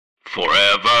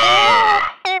Forever.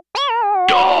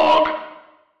 Dog.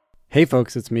 Hey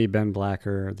folks, it's me, Ben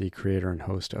Blacker, the creator and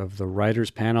host of the Writers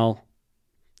Panel.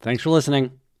 Thanks for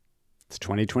listening. It's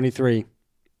 2023.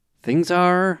 Things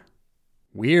are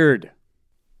weird.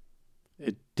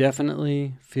 It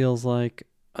definitely feels like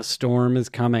a storm is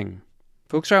coming.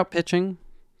 Folks are out pitching.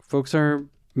 Folks are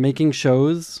making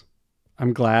shows.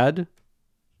 I'm glad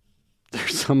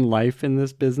there's some life in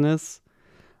this business.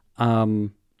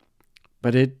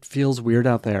 But it feels weird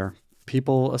out there.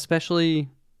 People, especially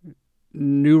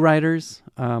new writers,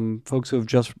 folks who have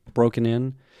just broken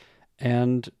in,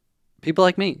 and people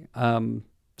like me,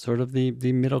 sort of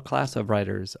the middle class of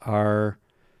writers, are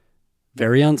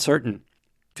very uncertain.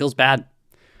 Feels bad.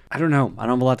 I don't know. I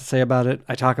don't have a lot to say about it.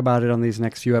 I talk about it on these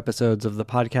next few episodes of the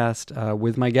podcast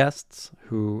with my guests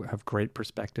who have great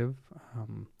perspective.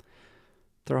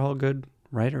 They're all good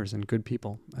writers and good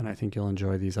people, and I think you'll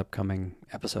enjoy these upcoming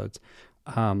episodes.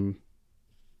 I'm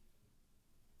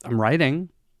writing.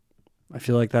 I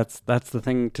feel like that's the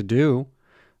thing to do.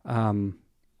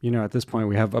 At this point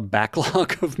we have a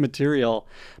backlog of material,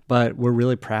 but we're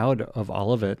really proud of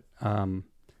all of it. And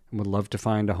would love to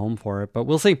find a home for it, but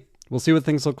we'll see. We'll see what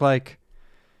things look like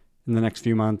in the next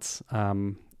few months.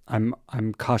 I'm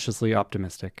cautiously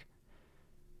optimistic.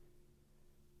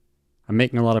 I'm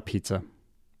making a lot of pizza.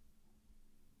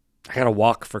 I got a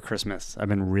wok for Christmas. I've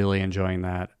been really enjoying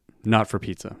that. Not for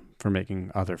pizza, for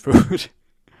making other food.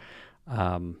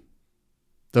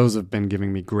 Those have been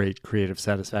giving me great creative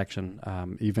satisfaction,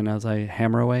 even as I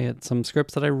hammer away at some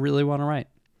scripts that I really want to write.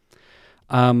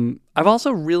 I've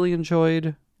also really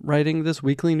enjoyed writing this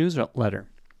weekly newsletter.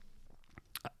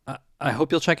 I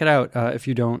hope you'll check it out. If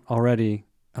you don't already,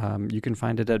 you can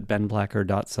find it at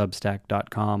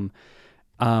benblacker.substack.com.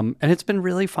 And it's been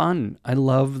really fun. I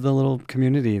love the little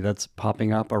community that's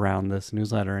popping up around this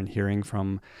newsletter and hearing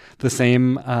from the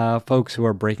same folks who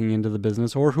are breaking into the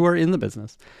business or who are in the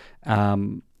business.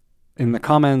 In the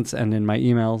comments and in my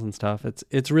emails and stuff,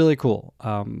 it's really cool.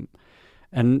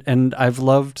 And I've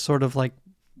loved sort of like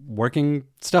working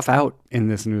stuff out in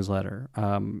this newsletter.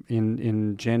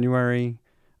 In January,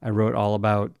 I wrote all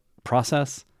about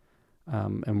process.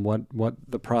 And what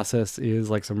the process is,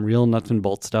 like some real nuts and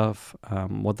bolts stuff,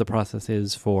 what the process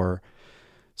is for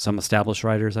some established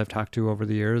writers I've talked to over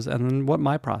the years, and then what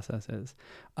my process is.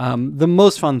 The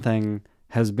most fun thing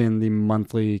has been the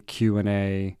monthly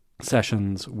Q&A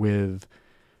sessions with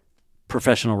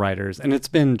professional writers, and it's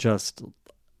been just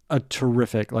a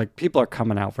terrific, like, people are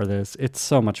coming out for this. It's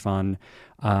so much fun.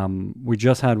 We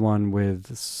just had one with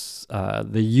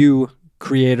the You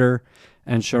creator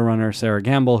and showrunner Sarah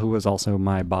Gamble, who was also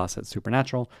my boss at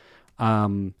Supernatural.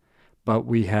 But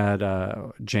we had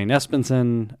Jane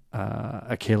Espenson,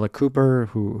 Akela Cooper,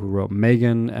 who wrote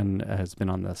Megan and has been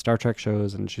on the Star Trek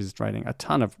shows, and she's writing a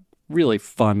ton of really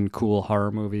fun, cool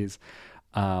horror movies.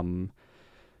 They've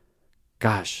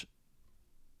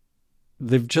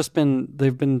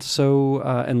been so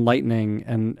enlightening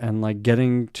and like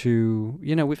getting to,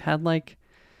 we've had like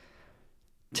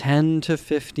 10 to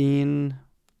 15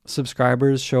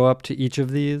 subscribers show up to each of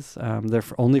these. They're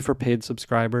only for paid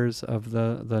subscribers of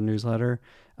the newsletter.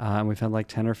 And we've had like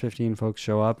 10 or 15 folks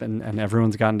show up, and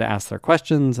everyone's gotten to ask their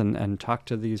questions and talk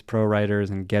to these pro writers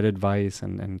and get advice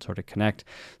and sort of connect.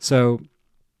 So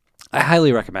I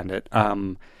highly recommend it.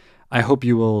 I hope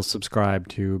you will subscribe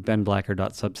to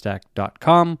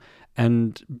benblacker.substack.com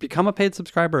and become a paid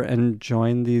subscriber and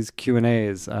join these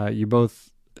Q&As. You both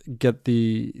get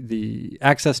the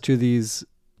access to these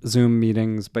Zoom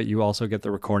meetings, but you also get the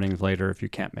recordings later if you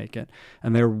can't make it.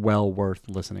 And they're well worth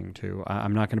listening to.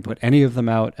 I'm not going to put any of them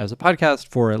out as a podcast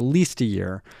for at least a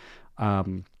year.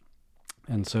 And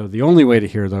so the only way to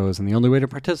hear those and the only way to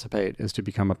participate is to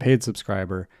become a paid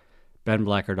subscriber,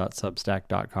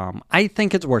 benblacker.substack.com. I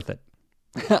think it's worth it.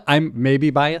 I'm maybe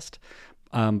biased,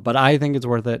 but I think it's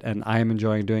worth it, and I am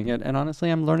enjoying doing it. And honestly,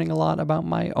 I'm learning a lot about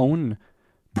my own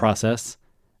process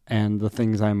and the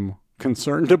things I'm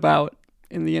concerned about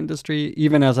in the industry,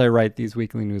 even as I write these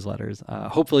weekly newsletters.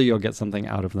 Hopefully you'll get something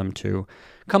out of them too.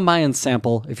 Come by and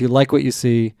sample. If you like what you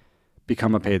see,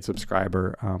 become a paid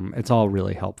subscriber. It's all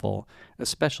really helpful,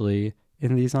 especially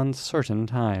in these uncertain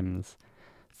times.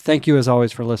 Thank you as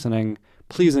always for listening.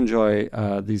 Please enjoy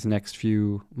these next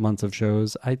few months of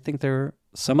shows. I think they're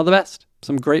some of the best.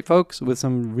 Some great folks with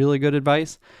some really good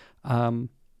advice. I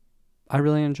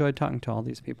really enjoyed talking to all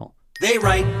these people. They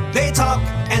write, they talk,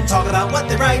 and talk about what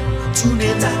they write. Tune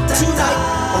in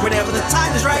tonight, or whenever the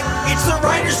time is right. It's the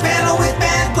Writers Panel with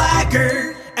Ben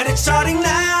Blacker, and it's starting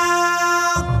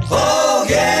now. Oh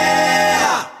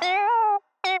yeah!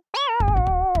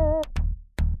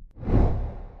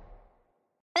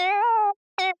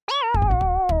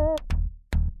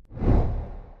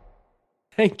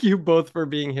 Thank you both for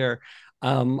being here.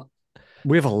 Um,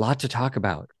 we have a lot to talk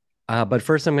about. But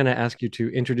first, I'm going to ask you to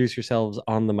introduce yourselves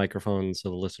on the microphone so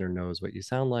the listener knows what you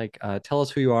sound like. Tell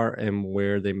us who you are and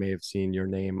where they may have seen your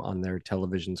name on their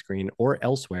television screen or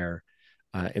elsewhere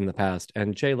in the past.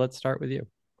 And Jay, let's start with you.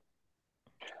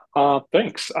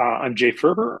 Thanks. I'm Jay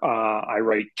Ferber. I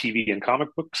write TV and comic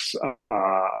books.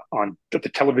 On the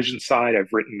television side, I've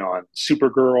written on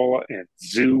Supergirl and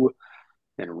Zoo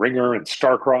and Ringer and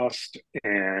Starcrossed.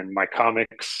 And my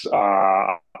comics,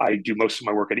 I do most of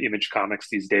my work at Image Comics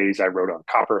these days. I wrote on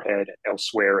Copperhead and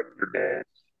Elsewhere and Internet.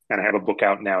 And I have a book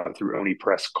out now through Oni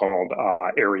Press called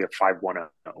Area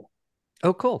 510.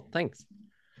 Oh, cool. Thanks.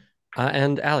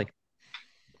 And Allie.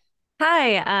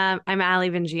 Hi, I'm Ali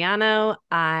Vingiano.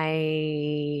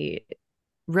 I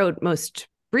wrote most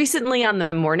recently on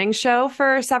the morning show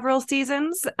for several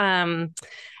seasons.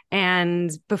 And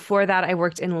before that, I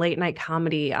worked in late night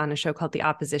comedy on a show called The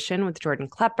Opposition with Jordan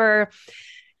Klepper.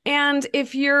 And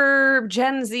if you're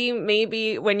Gen Z,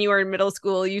 maybe when you were in middle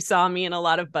school, you saw me in a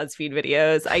lot of BuzzFeed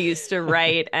videos. I used to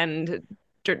write and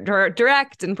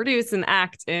direct and produce and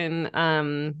act in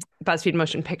BuzzFeed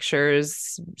motion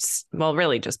pictures. Well,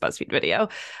 really just BuzzFeed video.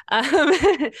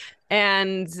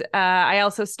 And I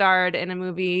also starred in a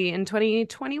movie in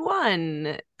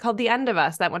 2021 called The End of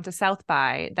Us that went to South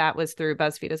by. That was through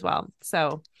BuzzFeed as well.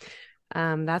 So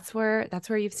that's where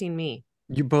you've seen me.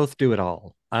 You both do it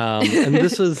all. And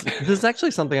this is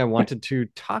actually something I wanted to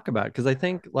talk about because I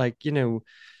think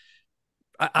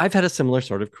I've had a similar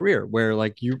sort of career where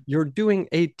like you're doing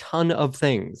a ton of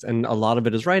things and a lot of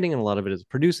it is writing and a lot of it is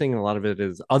producing and a lot of it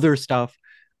is other stuff.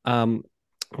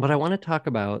 But I want to talk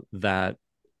about that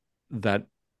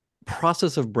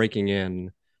process of breaking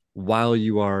in while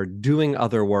you are doing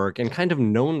other work and kind of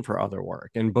known for other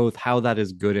work and both how that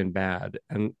is good and bad.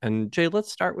 And Jay,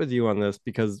 let's start with you on this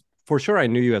because for sure I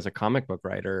knew you as a comic book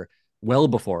writer well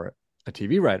before a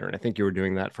TV writer. And I think you were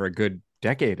doing that for a good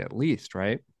decade at least,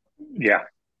 right? Yeah.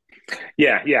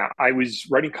 Yeah. I was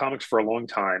writing comics for a long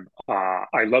time.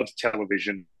 I loved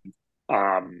television.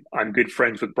 I'm good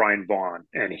friends with Brian Vaughn,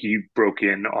 and he broke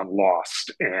in on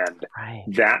Lost, and Right.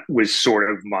 that was sort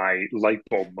of my light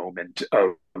bulb moment.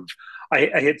 I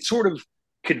had sort of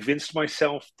convinced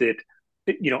myself that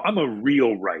I'm a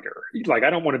real writer. Like I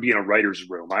don't want to be in a writer's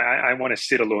room. I want to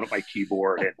sit alone at my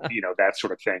keyboard and that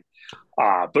sort of thing.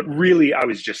 But really, I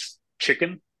was just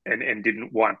chicken and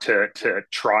didn't want to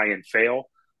try and fail.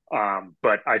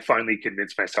 But I finally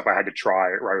convinced myself I had to try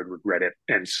or I would regret it.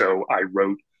 And so I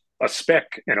wrote a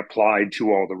spec and applied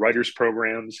to all the writers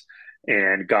programs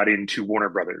and got into Warner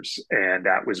Brothers. And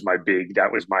that was my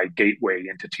gateway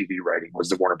into TV writing was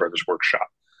the Warner Brothers workshop.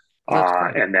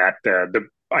 And that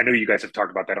I know you guys have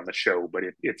talked about that on the show, but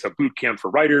it's a boot camp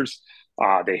for writers.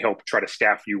 They help try to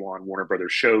staff you on Warner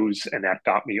Brothers shows, and that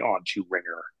got me onto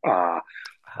Ringer.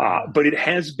 But it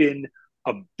has been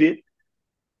a bit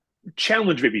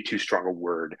challenge, maybe too strong a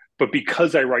word, but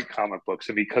because I write comic books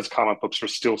and because comic books are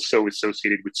still so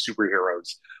associated with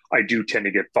superheroes, I do tend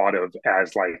to get thought of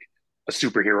as like a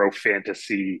superhero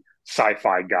fantasy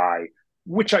sci-fi guy,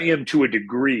 which I am to a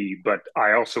degree, but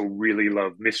I also really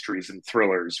love mysteries and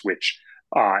thrillers, which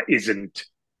doesn't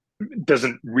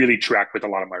really track with a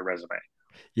lot of my resume.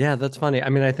 Yeah, that's funny. I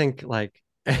mean, I think like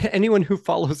anyone who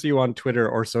follows you on Twitter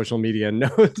or social media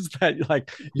knows that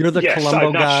like you're the Yes, Columbo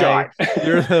I'm not guy, shy.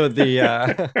 you're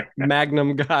the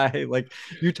Magnum guy. Like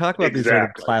you talk about these sort of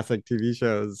Exactly. classic TV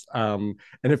shows, and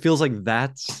it feels like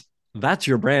that's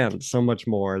your brand so much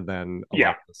more than a Yeah.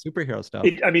 lot of the superhero stuff.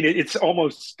 It's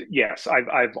almost yes.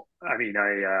 Obviously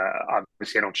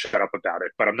I don't shut up about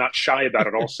it, but I'm not shy about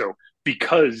it also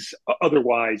because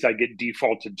otherwise I get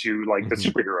defaulted to like the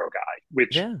Mhm. superhero guy,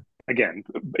 which Yeah. again,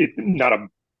 not a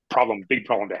big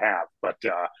problem to have, but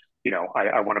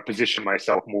I want to position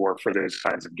myself more for those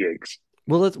kinds of gigs.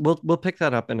 Well, we'll pick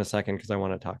that up in a second because I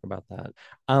want to talk about that.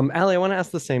 Allie, I want to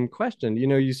ask the same question.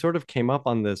 You sort of came up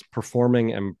on this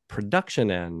performing and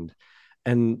production end,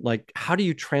 and like, how do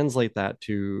you translate that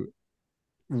to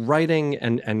writing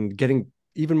and getting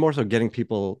even more so getting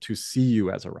people to see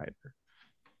you as a writer?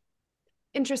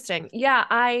 Interesting. Yeah,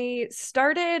 I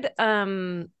started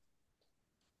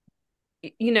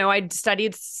I'd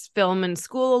studied film in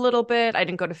school a little bit. I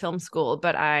didn't go to film school,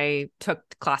 but I took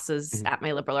classes Mhm. at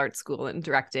my liberal arts school in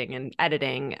directing and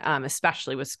editing,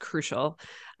 especially was crucial.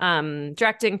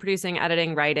 Directing, producing,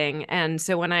 editing, writing. And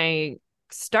so when I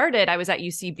started, I was at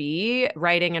UCB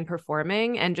writing and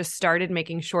performing and just started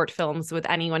making short films with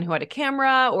anyone who had a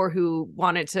camera or who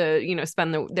wanted to,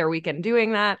 spend their weekend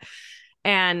doing that.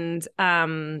 And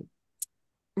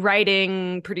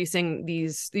writing, producing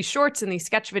these shorts and these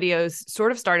sketch videos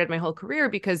sort of started my whole career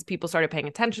because people started paying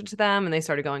attention to them and they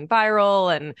started going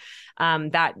viral.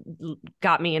 And that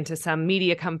got me into some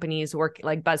media companies, work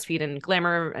like BuzzFeed and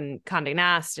Glamour and Condé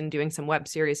Nast, and doing some web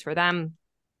series for them.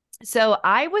 So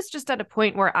I was just at a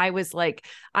point where I was like,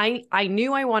 I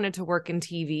knew I wanted to work in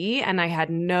TV and I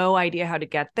had no idea how to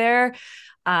get there.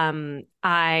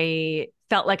 I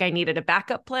felt like I needed a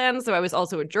backup plan. So I was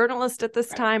also a journalist at this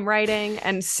time writing.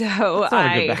 And so That's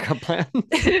not a good backup plan.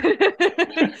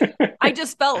 I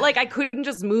just felt like I couldn't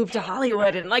just move to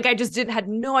Hollywood, and like I just had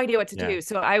no idea what to do.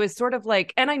 So I was sort of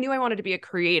like, and I knew I wanted to be a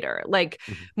creator, like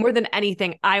more than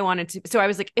anything I wanted to. So I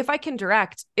was like, if I can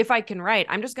direct, if I can write,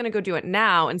 I'm just going to go do it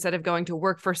now instead of going to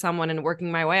work for someone and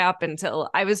working my way up until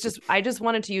I just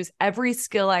wanted to use every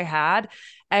skill I had,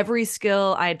 every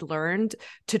skill I'd learned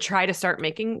to try to start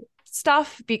making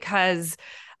stuff, because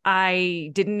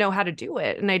I didn't know how to do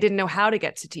it and I didn't know how to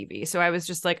get to TV. So I was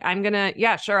just like,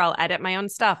 yeah, sure, I'll edit my own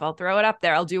stuff. I'll throw it up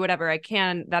there. I'll do whatever I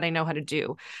can that I know how to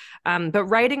do. But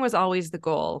writing was always the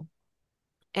goal.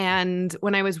 And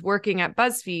when I was working at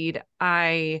BuzzFeed,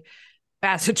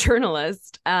 as a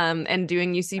journalist, and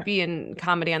doing UCB and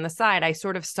comedy on the side, I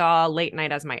sort of saw late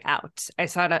night as my out. I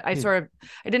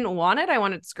didn't want it. I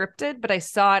wanted scripted, but I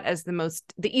saw it as the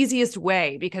easiest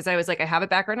way, because I was like, I have a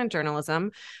background in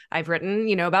journalism. I've written,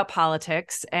 about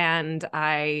politics, and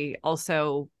I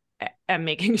also am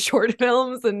making short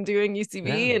films and doing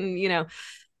UCB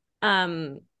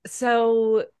and,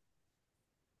 so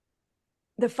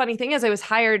the funny thing is I was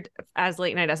hired as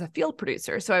late night as a field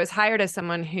producer. So I was hired as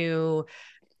someone who,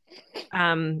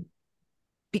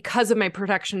 because of my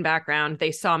production background,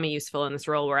 they saw me useful in this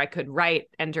role where I could write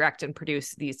and direct and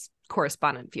produce these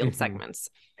correspondent field segments.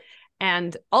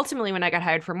 And ultimately, when I got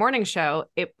hired for morning show,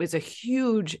 it was a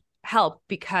huge help,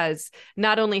 because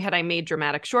not only had I made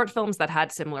dramatic short films that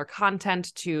had similar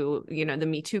content to, the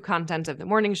Me Too content of the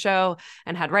morning show,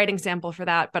 and had writing sample for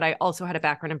that, but I also had a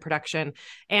background in production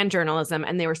and journalism.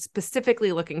 And they were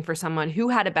specifically looking for someone who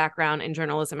had a background in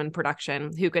journalism and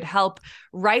production, who could help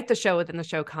write the show within the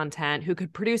show content, who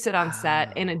could produce it on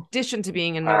set, in addition to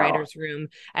being in the writer's room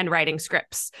and writing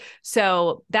scripts.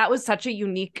 So that was such a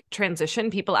unique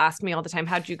transition. People ask me all the time,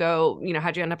 how'd you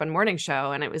end up on morning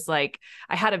show? And it was like,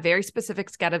 I had a very specific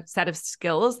set of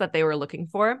skills that they were looking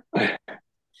for.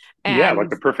 Yeah, like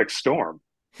the perfect storm.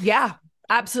 Yeah,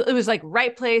 absolutely. It was like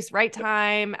right place, right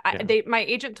time. Yeah. My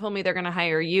agent told me they're going to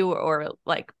hire you or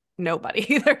like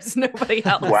nobody. There's nobody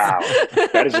else. Wow,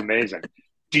 that is amazing.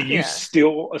 Do you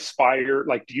still aspire,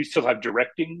 do you still have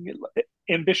directing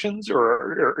ambitions,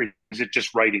 or is it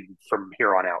just writing from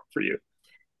here on out for you?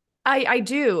 I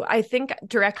do. I think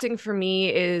directing for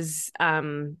me is,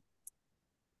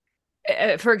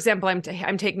 for example, I'm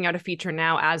taking out a feature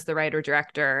now as the writer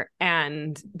director,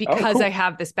 and because I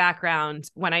have this background,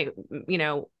 when I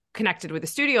connected with the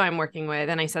studio I'm working with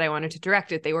and I said I wanted to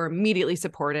direct it, they were immediately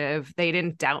supportive. They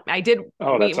didn't doubt me. I did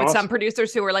meet with some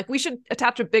producers who were like, we should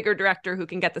attach a bigger director who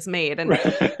can get this made, and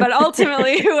but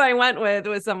ultimately who I went with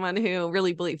was someone who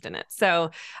really believed in it. So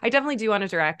I definitely do want to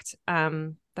direct.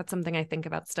 That's something I think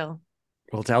about still.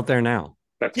 Well, it's out there now.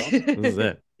 That's awesome. This is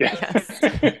it. Yes.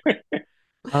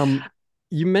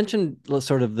 You mentioned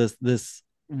sort of this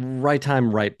right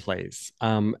time, right place.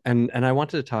 And I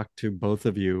wanted to talk to both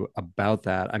of you about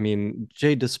that. I mean,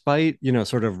 Jay, despite,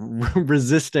 sort of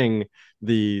resisting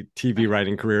the TV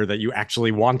writing career that you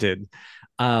actually wanted,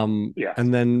 and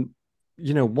then,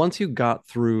 once you got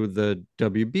through the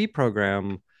WB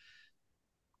program,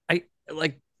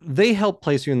 they helped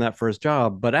place you in that first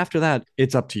job, but after that,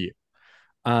 it's up to you.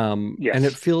 And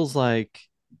it feels like,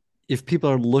 if people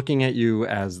are looking at you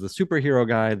as the superhero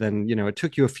guy, then, it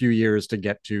took you a few years to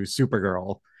get to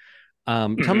Supergirl.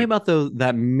 Tell me about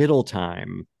that middle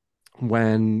time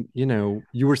when, you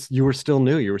were still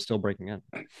new, you were still breaking in.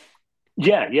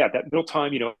 Yeah. That middle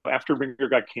time, after Ringer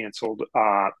got canceled,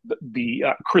 the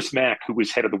Chris Mack, who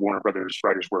was head of the Warner Brothers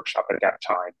Writers Workshop at that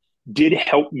time, did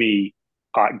help me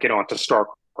get onto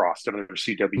Starcrossed, another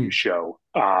CW show.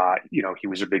 He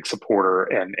was a big supporter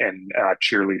and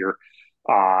cheerleader.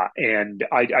 And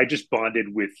I just bonded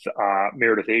with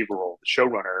Meredith Averill, the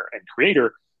showrunner and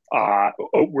creator.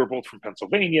 We're both from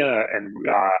Pennsylvania, and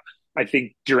I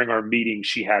think during our meeting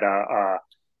she had a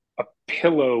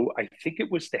pillow. I think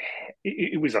it was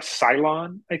a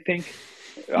Cylon, I think,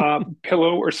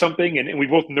 pillow or something, and we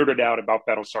both nerded out about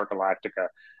Battlestar Galactica,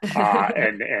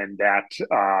 and that.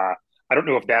 I don't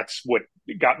know if that's what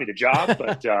got me the job,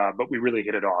 but we really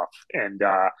hit it off. And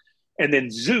then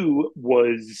Zoo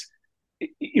was.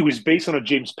 It was based on a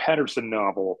James Patterson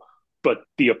novel, but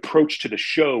the approach to the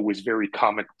show was very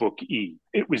comic book-y.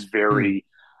 It was very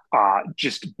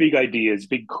Just big ideas,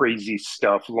 big crazy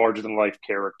stuff, larger than life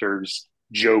characters,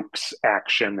 jokes,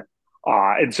 action.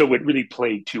 And so it really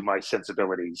played to my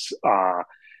sensibilities.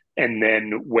 And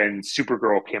then when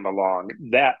Supergirl came along,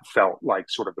 that felt like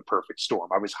sort of the perfect storm.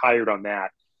 I was hired on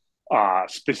that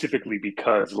specifically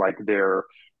because like their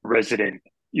resident,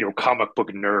 comic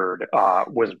book nerd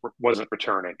wasn't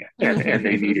returning, and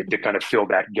they needed to kind of fill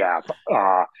that gap.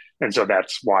 And so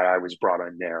that's why I was brought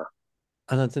in there.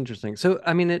 Oh, that's interesting. So,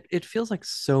 I mean, it feels like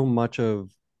so much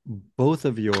of both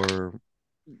of your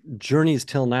journeys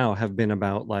till now have been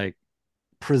about like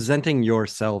presenting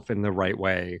yourself in the right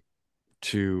way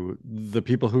to the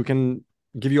people who can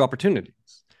give you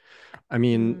opportunities. I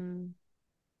mean,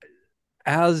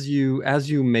 as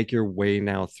you make your way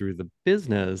now through the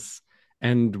business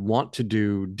and want to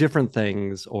do different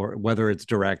things, or whether it's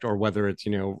direct or whether it's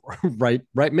write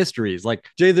mysteries, like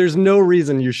Jay, there's no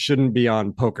reason you shouldn't be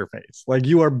on Poker Face. Like,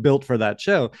 you are built for that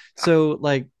show. So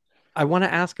like, I want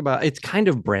to ask about, it's kind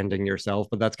of branding yourself,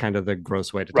 but that's kind of the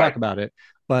gross way to Right. talk about it.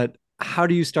 But how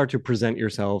do you start to present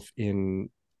yourself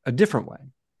in a different way?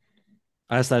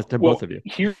 I ask that to both Well, of you.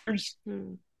 here's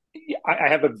I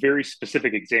have a very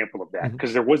specific example of that Mhm.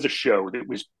 because there was a show that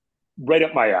was right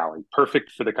up my alley,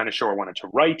 perfect for the kind of show I wanted to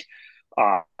write.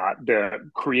 The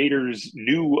creators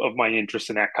knew of my interest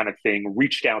in that kind of thing,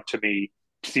 reached out to me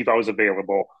to see if I was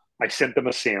available. I sent them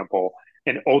a sample,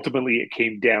 and ultimately it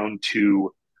came down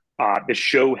to the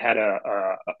show had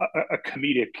a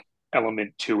comedic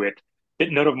element to it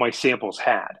that none of my samples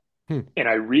had. Hmm. And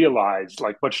I realized,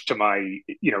 like, much to my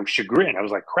chagrin, I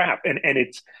was like, crap. And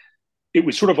it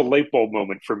was sort of a light bulb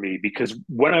moment for me because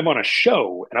when I'm on a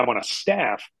show and I'm on a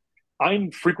staff,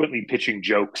 I'm frequently pitching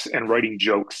jokes and writing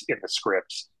jokes in the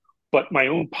scripts. But my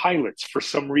own pilots, for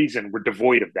some reason, were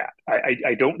devoid of that.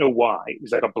 I don't know why. It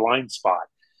was like a blind spot.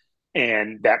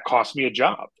 And that cost me a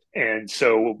job. And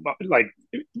so, like,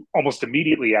 almost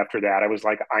immediately after that, I was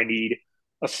like, I need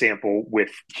a sample with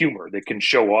humor that can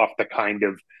show off the kind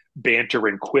of banter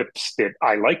and quips that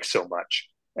I like so much.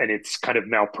 And it's kind of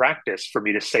malpractice for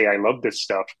me to say I love this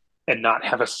stuff and not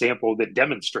have a sample that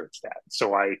demonstrates that.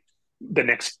 So the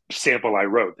next sample I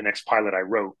wrote, the next pilot I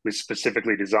wrote, was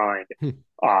specifically designed Hmm.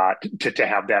 to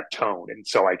have that tone, and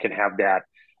so I can have that.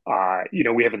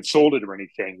 We haven't sold it or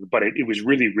anything, but it was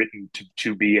really written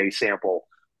to be a sample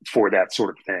for that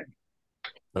sort of thing.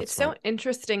 That's It's fun. so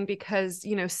interesting because,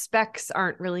 specs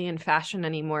aren't really in fashion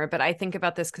anymore. But I think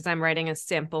about this because I'm writing a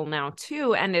sample now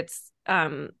too. And it's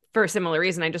for a similar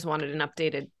reason. I just wanted an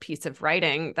updated piece of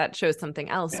writing that shows something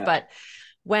else. Yeah. But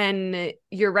when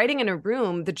you're writing in a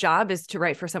room, the job is to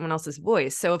write for someone else's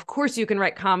voice. So of course you can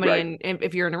write comedy, Right. and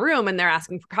if you're in a room and they're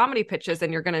asking for comedy pitches,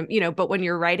 and you're going to, but when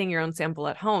you're writing your own sample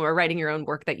at home or writing your own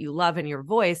work that you love in your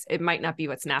voice, it might not be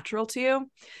what's natural to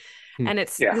you. Hmm. And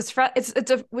it's Yeah.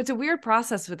 it's a weird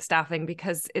process with staffing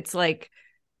because it's like,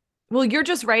 well, you're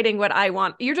just writing what I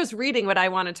want. You're just reading what I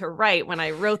wanted to write when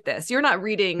I wrote this. You're not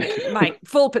reading my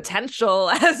full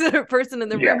potential as a person in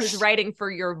the room who's Yes. writing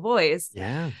for your voice.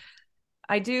 Yeah.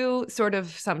 I do sort of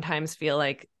sometimes feel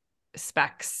like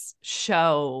specs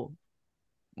show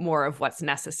more of what's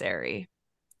necessary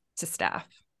to staff.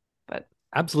 But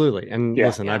Absolutely. And Yeah.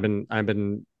 listen, Yeah. I've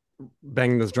been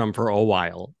banging this drum for a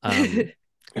while. I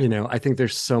think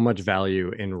there's so much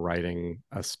value in writing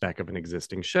a spec of an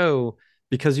existing show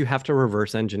because you have to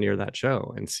reverse engineer that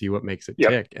show and see what makes it Yep.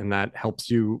 tick. And that helps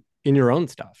you in your own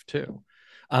stuff too.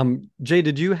 Jay,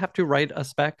 did you have to write a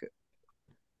spec?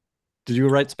 Did you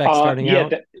write spec starting Yeah.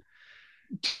 out?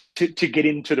 To get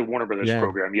into the Warner Brothers Yeah.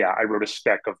 program, yeah, I wrote a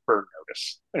spec of Burn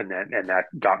Notice, and that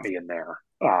got me in there.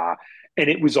 And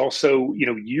it was also,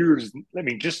 years. I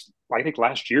mean, just I think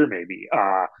last year maybe.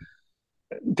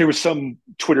 There was some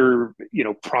Twitter,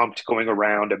 prompt going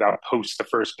around about post the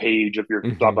first page of your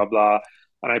blah Mhm. blah blah,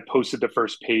 and I posted the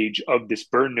first page of this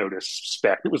Burn Notice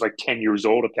spec. It was like 10 years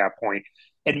old at that point,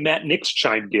 and Matt Nix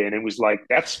chimed in and was like,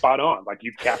 "That's spot on. Like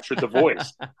you've captured the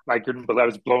voice." Like I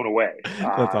was blown away.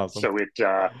 That's awesome. So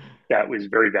that was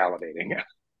very validating.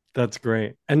 That's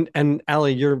great. And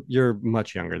Allie, you're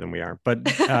much younger than we are, but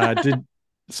did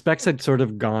specs had sort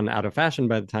of gone out of fashion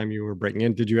by the time you were breaking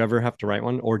in? Did you ever have to write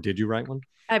one, or did you write one?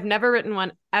 I've never written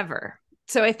one ever.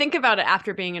 So I think about it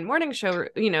after being in morning show,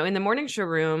 in the morning show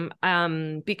room,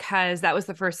 because that was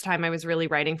the first time I was really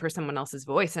writing for someone else's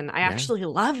voice. And I Yeah. actually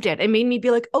loved it. It made me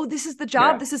be like, oh, this is the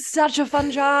job. Yeah. This is such a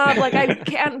fun job. Like, I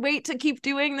can't wait to keep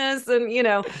doing this. And,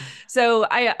 so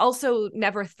I also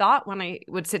never thought when I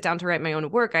would sit down to write my own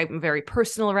work, I'm a very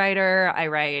personal writer. I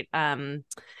write,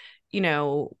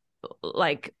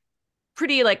 like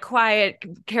pretty like quiet,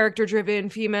 character driven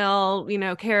female,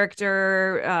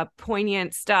 character,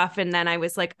 poignant stuff. And then I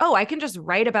was like, oh, I can just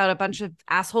write about a bunch of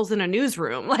assholes in a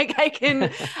newsroom. Like I can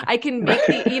make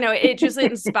it just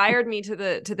inspired me to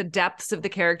the depths of the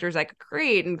characters I could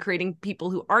create, and creating people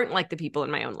who aren't like the people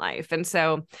in my own life. And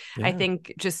so I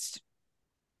think just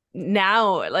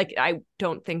now, like, I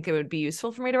don't think it would be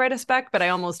useful for me to write a spec, but I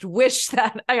almost wish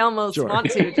that I almost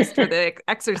want to, just for the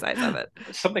exercise of it.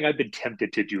 Something I've been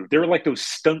tempted to do. There are like those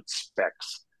stunt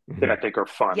specs that I think are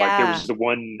fun. Like there was the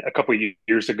one a couple of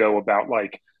years ago about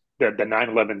like the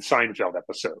 9/11 Seinfeld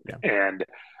episode. And,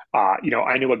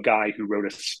 I knew a guy who wrote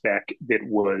a spec that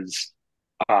was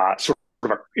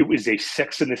it was a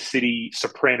Sex and the City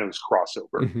Sopranos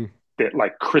crossover. That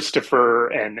like Christopher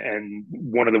and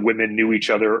one of the women knew each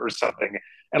other or something,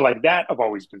 and like that I've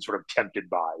always been sort of tempted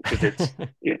by, because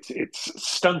it's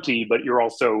stunty, but you're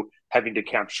also having to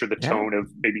capture the tone of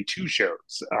maybe two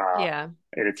shows. And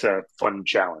it's a fun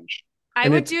challenge. I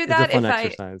would do that it's a fun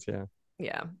exercise.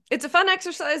 Yeah, it's a fun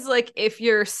exercise, like if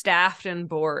you're staffed and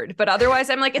bored, but otherwise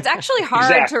I'm like, it's actually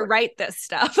hard to write this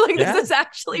stuff. Like this is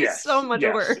actually so much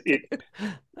work.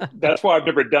 That's why I've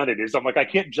never done it, is I'm like, I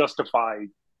can't justify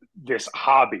this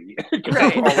hobby.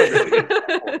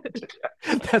 Right.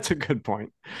 That's a good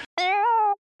point.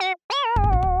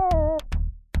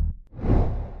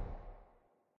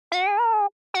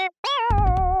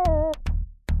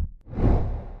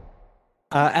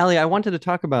 Allie, I wanted to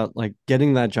talk about like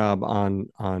getting that job on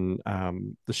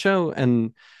the show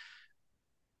and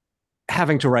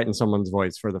having to write in someone's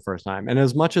voice for the first time. And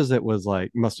as much as it was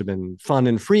like, must have been fun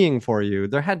and freeing for you,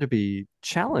 there had to be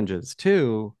challenges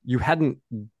too. You hadn't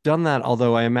done that,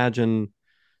 although I imagine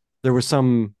there was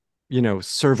some,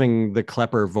 serving the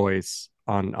Klepper voice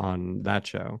on that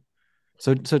show.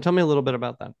 So tell me a little bit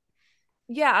about that.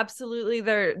 Yeah, absolutely.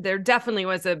 There definitely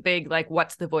was a big, like,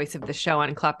 what's the voice of the show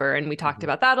on Klepper? And we talked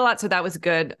about that a lot. So that was a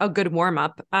good warm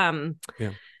up.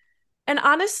 And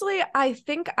honestly, I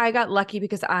think I got lucky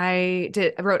because I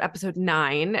wrote episode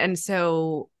 9. And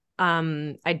so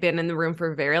I'd been in the room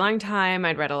for a very long time.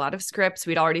 I'd read a lot of scripts.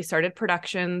 We'd already started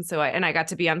production. So I got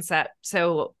to be on set.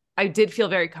 So I did feel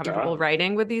very comfortable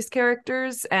writing with these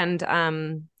characters. And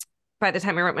by the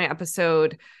time I wrote my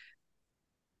episode,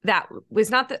 that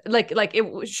was not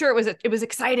it was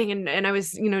exciting and I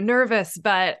was, nervous,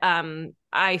 but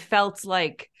I felt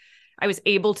like I was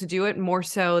able to do it more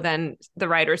so than the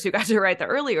writers who got to write the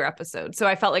earlier episodes. So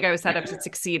I felt like I was set up to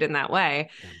succeed in that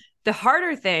way. The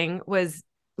harder thing was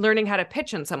learning how to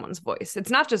pitch in someone's voice.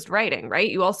 It's not just writing, right?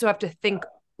 You also have to think,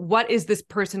 what is this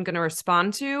person going to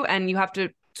respond to? And you have to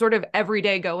sort of every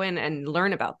day go in and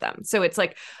learn about them. So it's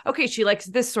like, okay, she likes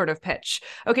this sort of pitch.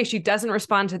 Okay, she doesn't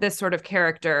respond to this sort of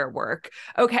character work.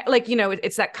 Okay, like,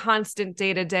 it's that constant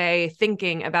day-to-day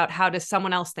thinking about, how does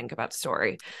someone else think about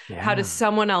story? How does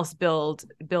someone else build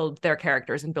their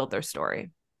characters and build their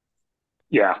story?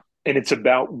 Yeah, and it's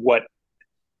about what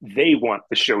they want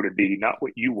the show to be, not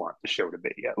what you want the show to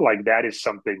be. Like that is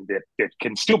something that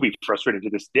can still be frustrating to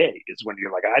this day, is when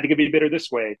you're like, I think it'd be better this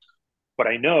way, but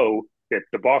I know that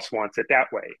the boss wants it that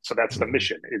way. So that's the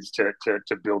mission, is to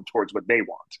build towards what they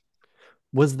want.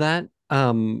 Was that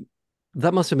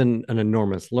that must have been an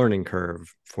enormous learning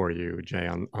curve for you, Jay,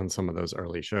 on some of those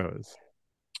early shows?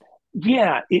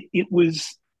 Yeah, it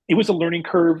was a learning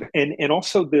curve, and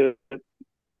also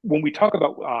when we talk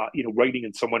about writing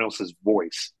in someone else's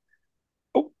voice,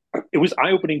 it was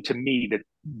eye-opening to me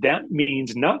that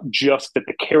means not just that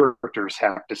the characters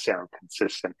have to sound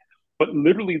consistent, but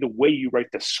literally the way you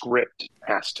write the script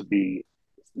has to be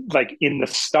like in the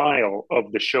style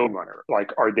of the showrunner.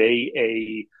 Like, are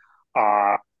they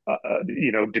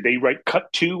do they write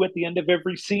cut to at the end of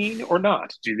every scene or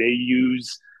not? Do they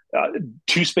use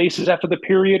 2 spaces after the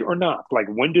period or not? Like,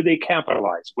 when do they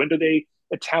capitalize? When do they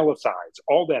italicize?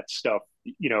 All that stuff,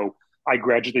 I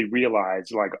gradually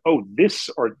realized, like, oh, these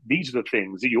are the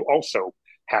things that you also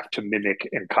have to mimic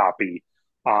and copy.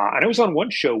 And I was on one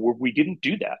show where we didn't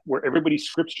do that, where everybody's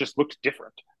scripts just looked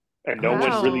different and no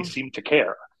one really seemed to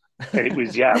care. And it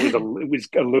was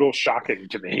a little shocking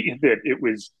to me that it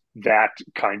was that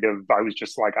kind of, I was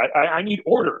just like, I need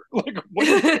order. Like, what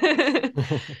is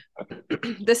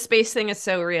the space thing is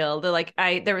so real.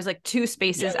 There was like 2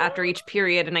 spaces after each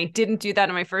period, and I didn't do that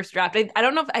in my first draft. I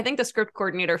don't know I think the script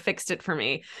coordinator fixed it for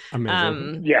me.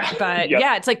 Amazing. But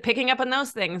it's like picking up on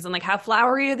those things, and like how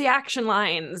flowery are the action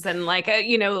lines, and like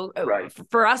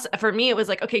for me it was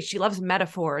like, okay, she loves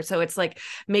metaphor, so it's like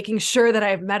making sure that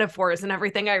I have metaphors in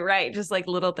everything I write, just like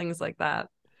little things like that.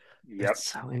 That's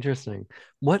so interesting.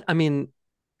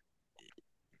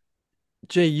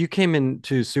 Jay, you came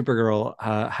into Supergirl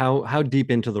how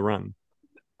deep into the run?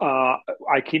 Uh,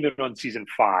 I came in on season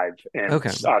 5, and Okay.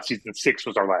 season 6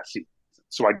 was our last season.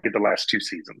 So I did the last 2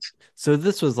 seasons. So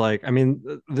this was like, I mean,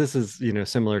 this is,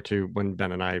 similar to when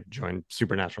Ben and I joined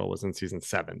Supernatural was in season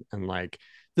 7. And like,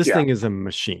 this Yeah, thing is a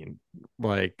machine.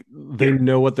 Like, they yeah,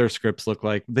 know what their scripts look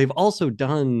like. They've also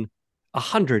done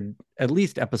 100 at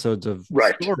least episodes of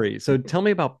right. story. So tell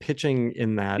me about pitching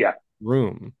in that Yeah.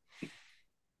 room.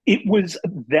 It was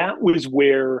that was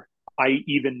where I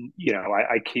even,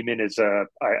 I came in as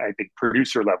I think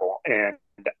producer level, and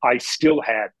I still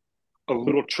had a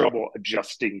little trouble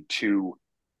adjusting to,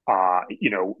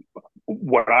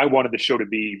 what I wanted the show to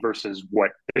be versus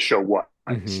what the show was.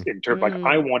 Hmm. In terms, like,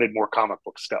 I Mm. wanted more comic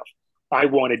book stuff. I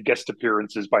wanted guest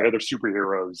appearances by other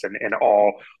superheroes and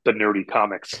all the nerdy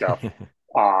comic stuff.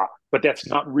 But that's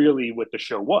not really what the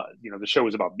show was. The show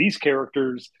was about these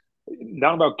characters,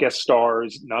 not about guest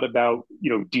stars, not about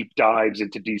deep dives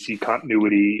into DC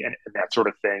continuity and that sort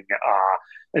of thing.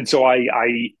 And so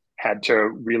I had to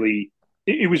really.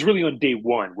 It was really on day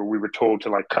one where we were told to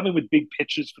like come in with big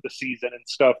pitches for the season and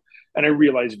stuff. And I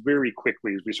realized very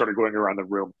quickly as we started going around the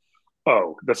room,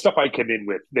 oh, the stuff I came in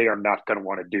with, they are not going to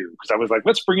want to do. Because I was like,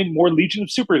 let's bring in more Legion of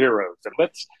Superheroes and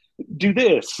let's do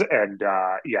this. And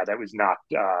yeah, that was not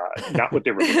what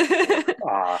they were looking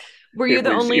for. Were you It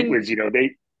the was it only was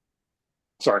they.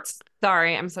 Sorry,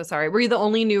 Sorry, I'm so sorry. Were you the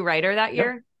only new writer that no.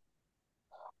 year?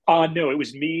 No, it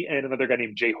was me and another guy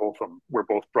named Jay Holtham. We're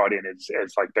both brought in as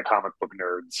like the comic book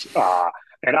nerds.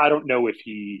 And I don't know if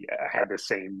he had the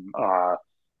same uh,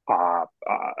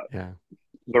 Yeah.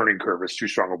 learning curve is too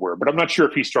strong a word, but I'm not sure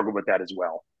if he struggled with that as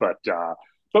well. But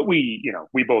we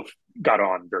both got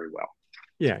on very well.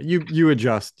 Yeah, you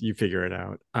adjust, you figure it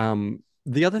out.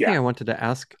 The other thing Yeah. I wanted to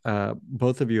ask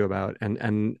both of you about,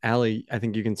 and Allie, I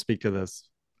think you can speak to this.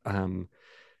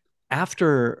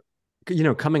 After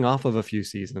coming off of a few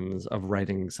seasons of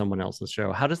writing someone else's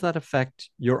show, how does that affect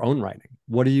your own writing?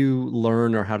 What do you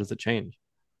learn, or how does it change?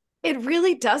 It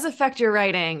really does affect your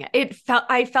writing.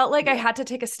 I felt like I Yeah. had to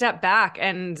take a step back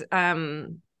and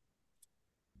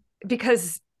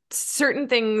because certain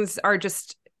things are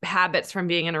just habits from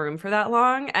being in a room for that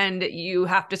long, and you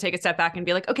have to take a step back and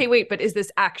be like, okay, wait, but is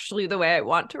this actually the way I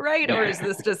want to write, or is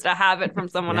this just a habit from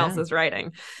someone Yeah. else's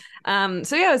writing?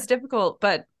 So yeah, it was difficult,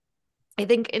 but I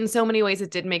think in so many ways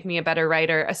it did make me a better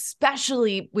writer,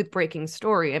 especially with breaking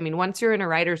story. I mean, once you're in a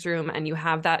writer's room and you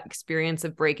have that experience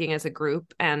of breaking as a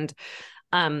group, and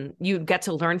you get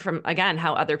to learn from, again,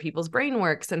 how other people's brains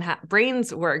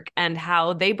work and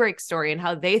how they break story and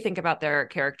how they think about their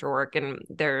character work and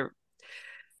their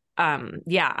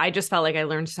yeah, I just felt like I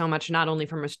learned so much, not only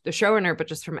from the showrunner, but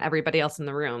just from everybody else in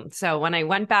the room. So when I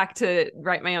went back to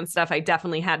write my own stuff, I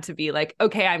definitely had to be like,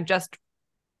 okay, I'm just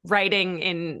writing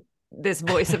in this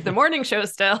voice of the morning show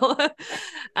still.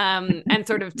 And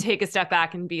sort of take a step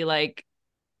back and be like,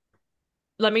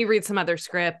 let me read some other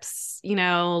scripts,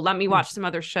 let me watch some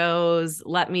other shows,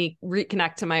 let me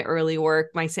reconnect to my early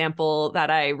work, my sample that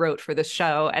I wrote for the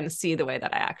show, and see the way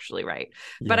that I actually write.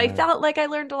 But I Yeah. felt like I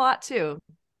learned a lot too.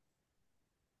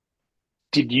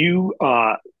 Did you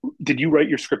uh, did you write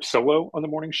your script solo on the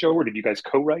morning show, or did you guys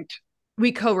co-write?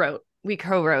 We co-wrote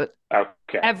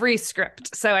Okay. every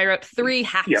script. So I wrote 3 Yep.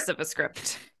 halves of a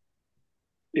script.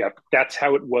 Yep. That's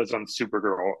how it was on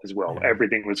Supergirl as well. Yeah.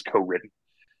 Everything was co-written.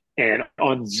 And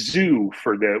on Zoo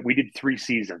we did 3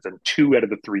 seasons, and 2 out of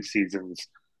the 3 seasons,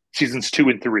 seasons 2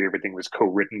 and 3, everything was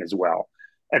co-written as well.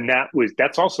 And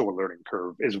that's also a learning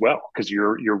curve as well, because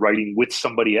you're writing with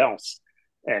somebody else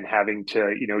and having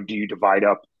to, do you divide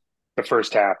up the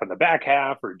first half and the back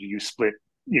half, or do you split,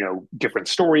 different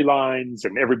storylines,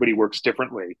 and everybody works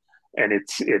differently. And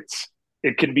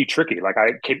it can be tricky. Like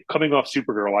coming off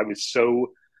Supergirl, I was so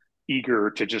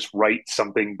eager to just write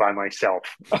something by myself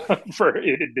for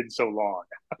it had been so long.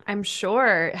 I'm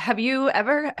sure. Have you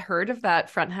ever heard of that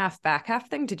front half, back half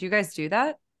thing? Did you guys do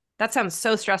that? That sounds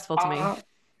so stressful to me. Uh,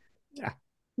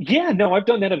 yeah, no, I've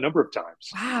done that a number of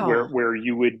times where Wow.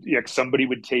 you would somebody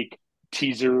would take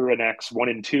teaser and acts 1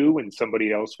 and 2, and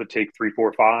somebody else would take 3,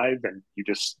 4, 5, and you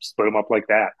just split them up like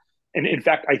that. And in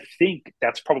fact, I think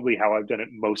that's probably how I've done it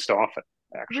most often,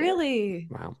 actually. Really?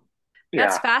 Wow.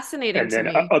 That's Yeah, fascinating and to then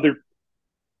me. other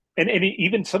and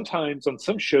even sometimes on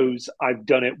some shows I've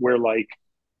done it where, like,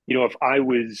 if I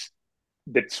was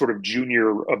the sort of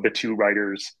junior of the two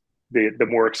writers, the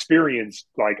more experienced,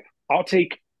 like, I'll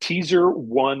take teaser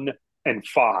 1 and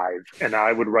 5, and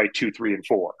I would write 2, 3, and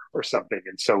 4 or something.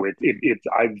 And so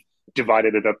I've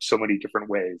divided it up so many different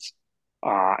ways.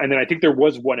 And then I think there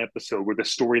was one episode where the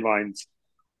storylines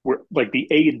were like the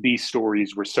A and B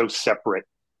stories were so separate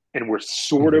and were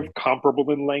sort of Mhm.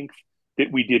 comparable in length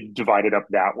that we did divide it up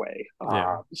that way.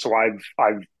 Yeah. So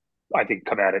I think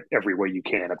come at it every way you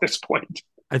can at this point.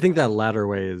 I think that latter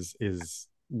way is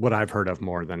what I've heard of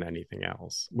more than anything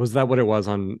else. Was that what it was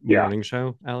on Yeah. Morning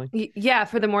Show, Allie? Yeah,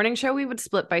 for the morning show, we would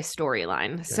split by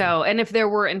storyline. Yeah. So, and if there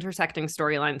were intersecting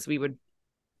storylines, we would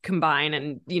combine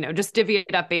and, just divvy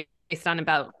it up based on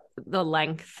about the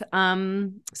length.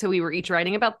 So we were each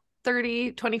writing about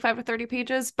 25 to 30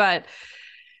 pages, but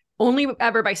only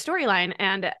ever by storyline.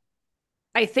 And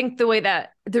I think the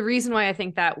reason why I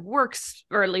think that works,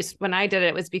 or at least when I did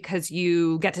it, was because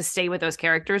you get to stay with those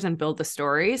characters and build the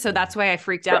story. So that's why I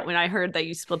freaked out when I heard that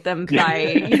you split them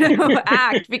by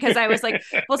act, because I was like,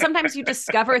 well, sometimes you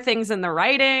discover things in the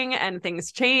writing and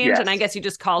things change. Yes. And I guess you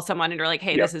just call someone and you're like,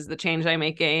 hey, this is the change I'm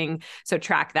making. So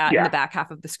track that in the back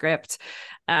half of the script.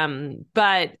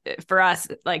 But for us,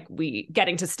 like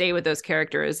getting to stay with those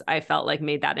characters, I felt like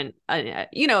made that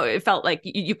it felt like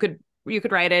you could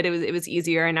write it. It was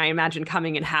easier. And I imagine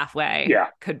coming in halfway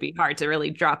could be hard to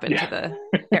really drop into the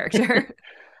character.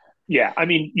 Yeah. I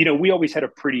mean, we always had a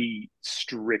pretty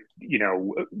strict,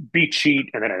 beat sheet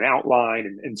and then an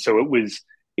outline. And so it was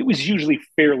usually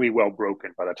fairly well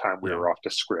broken by the time we were off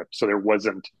the script. So there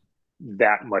wasn't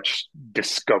that much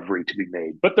discovery to be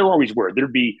made, but there always were.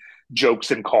 There'd be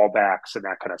jokes and callbacks and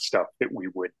that kind of stuff that we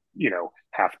would,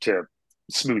 have to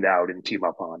smooth out and team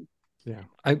up on. Yeah.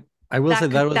 I will say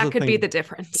that could be the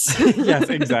difference. Yes,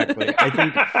 exactly. I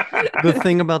think the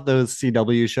thing about those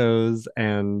CW shows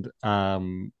and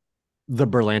the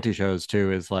Berlanti shows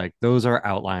too is like those are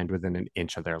outlined within an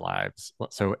inch of their lives.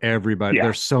 So everybody,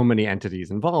 there's so many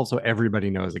entities involved, so everybody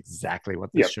knows exactly what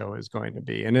this show is going to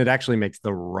be, and it actually makes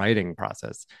the writing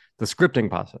process, the scripting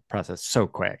process, so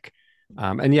quick.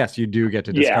 And yes, you do get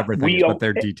to discover things, but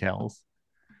they're details.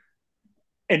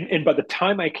 And by the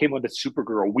time I came onto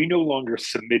Supergirl, we no longer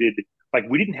submitted,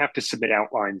 we didn't have to submit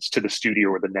outlines to the studio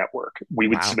or the network. We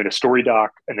would submit a story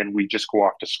doc and then we just go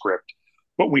off to script.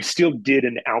 But we still did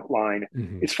an outline.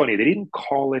 Mm-hmm. It's funny, they didn't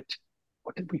call it,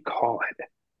 what did we call it?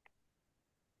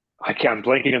 I'm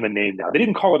blanking on the name now. They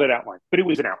didn't call it an outline, but it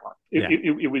was an outline.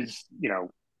 It was,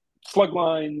 slug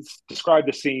lines, describe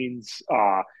the scenes,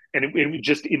 and it was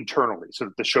just internally so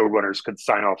that the showrunners could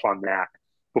sign off on that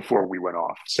before we went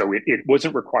off. So it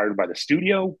wasn't required by the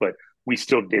studio, but we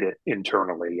still did it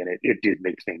internally, and it did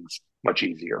make things much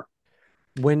easier.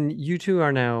 When you two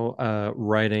are now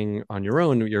writing on your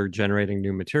own, you're generating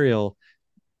new material.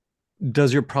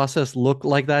 Does your process look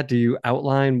like that? Do you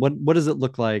outline? What does it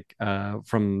look like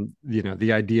from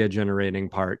the idea generating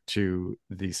part to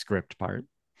the script part?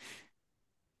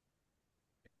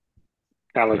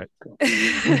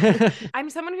 I'm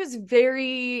someone who's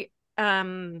very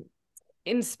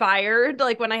inspired.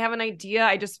 Like when I have an idea,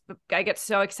 I get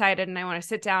so excited and I want to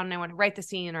sit down and I want to write the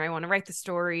scene or I want to write the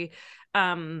story.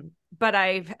 But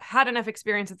I've had enough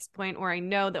experience at this point where I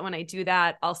know that when I do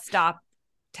that, I'll stop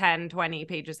 10, 20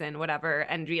 pages in, whatever,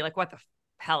 and be like, what the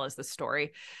hell is the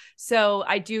story? So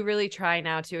I do really try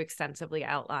now to extensively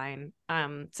outline.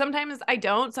 Sometimes I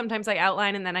don't. Sometimes I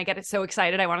outline and then I get so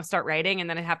excited I want to start writing and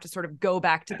then I have to sort of go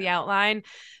back to the outline.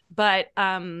 But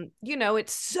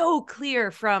it's so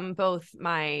clear from both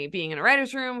my being in a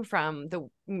writer's room, from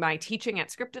my teaching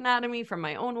at Script Anatomy, from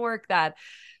my own work, that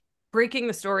breaking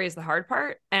the story is the hard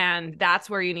part. And that's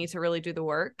where you need to really do the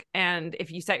work. And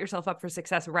if you set yourself up for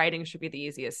success, writing should be the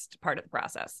easiest part of the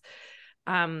process.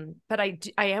 But I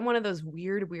am one of those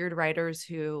weird writers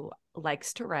who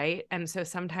likes to write. And so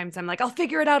sometimes I'm like, I'll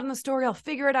figure it out in the story. I'll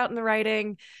figure it out in the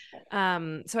writing.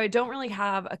 So I don't really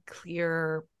have a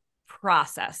clear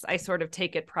process. I sort of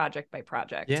take it project by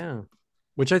project. Yeah.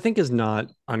 Which I think is not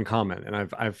uncommon.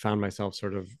 And I've found myself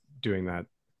sort of doing that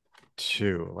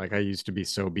too. Like I used to be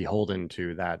so beholden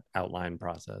to that outline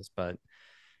process, but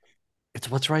it's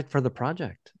what's right for the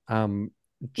project.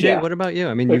 Jay, what about you?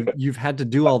 I mean, you've had to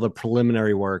do all the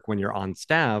preliminary work when you're on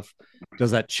staff.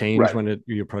 Does that change when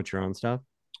you approach your own stuff?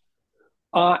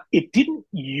 It didn't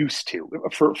used to.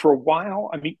 For a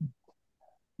while, I mean,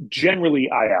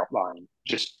 generally I outline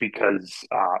just because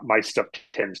my stuff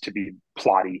tends to be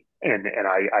plotty and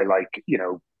I like,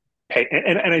 pay.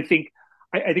 And I think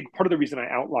part of the reason I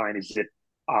outline is that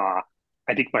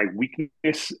I think my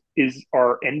weakness is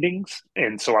our endings.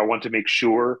 And so I want to make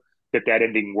sure that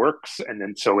ending works, and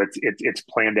then so it's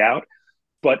planned out.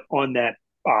 But on that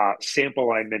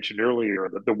sample I mentioned earlier,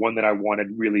 the one that I wanted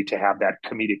really to have that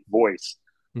comedic voice,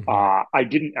 I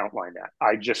didn't outline that.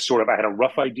 I just I had a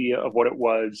rough idea of what it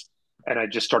was, and I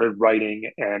just started writing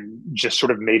and just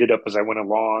sort of made it up as I went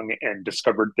along and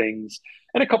discovered things.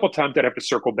 And a couple of times I'd have to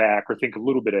circle back or think a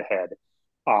little bit ahead.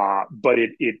 But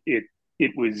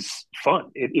it was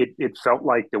fun. It felt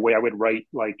like the way I would write,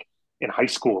 like in high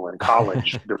school and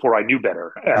college before I knew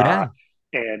better. Yeah.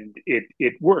 And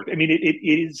it worked. I mean,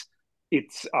 it's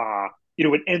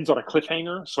it ends on a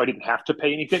cliffhanger, so I didn't have to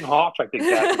pay anything off. I think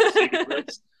that was a saving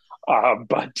grace.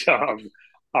 But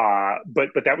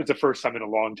that was the first time in a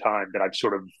long time that I've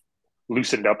sort of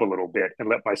loosened up a little bit and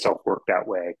let myself work that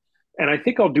way. And I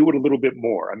think I'll do it a little bit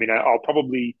more. I mean, I'll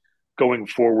probably going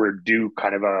forward do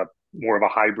kind of a more of a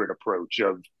hybrid approach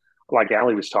of, like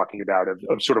Ali was talking about,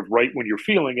 of sort of write when you're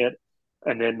feeling it.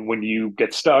 And then when you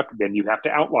get stuck, then you have to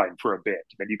outline for a bit.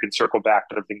 Then you can circle back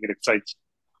to the thing that excites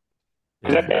you.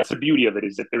 Because that's the beauty of it,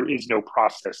 is that there is no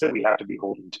process that we have to be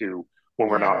holding to when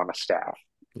we're not on a staff.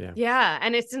 Yeah.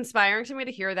 And it's inspiring to me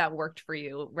to hear that worked for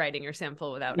you, writing your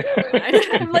sample without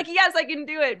I'm like, yes, I can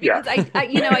do it. Because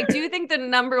I do think the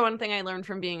number one thing I learned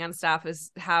from being on staff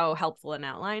is how helpful an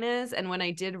outline is. And when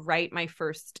I did write my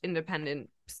first independent,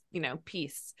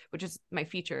 piece, which is my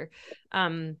feature,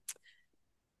 that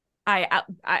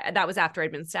was after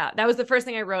I'd been staffed. That was the first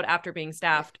thing I wrote after being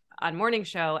staffed on morning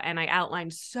show, and I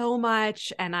outlined so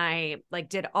much, and I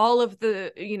did all of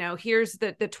the, here's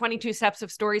the 22 steps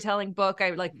of storytelling book.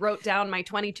 I wrote down my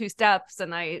 22 steps,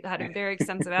 and I had a very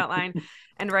extensive outline,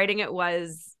 and writing it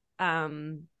was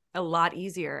a lot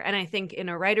easier. And I think in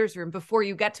a writer's room, before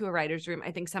you get to a writer's room,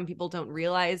 I think some people don't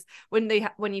realize when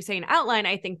you say an outline,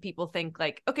 I think people think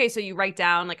okay, so you write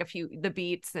down the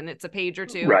beats and it's a page or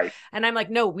two. Right. And I'm like,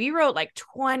 no, we wrote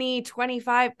 20,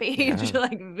 25 page,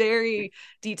 very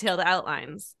detailed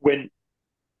outlines.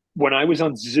 When I was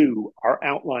on Zoo, our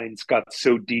outlines got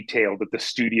so detailed that the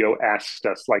studio asked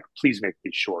us, please make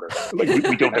these shorter.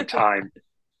 We don't have time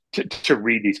to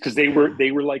read these, because they were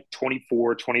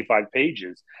 24, 25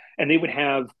 pages, and they would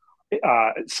have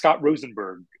Scott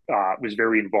Rosenberg was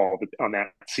very involved on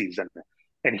that season,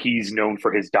 and he's known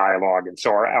for his dialogue, and so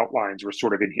our outlines were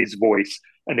sort of in his voice,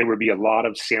 and there would be a lot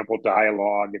of sample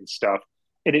dialogue and stuff,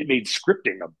 and it made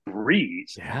scripting a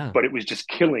breeze. But it was just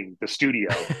killing the studio.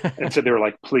 And so they were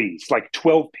like, please,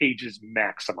 12 pages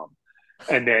maximum.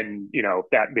 And then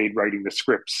that made writing the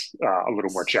scripts a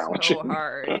little more challenging. So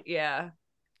hard. Yeah.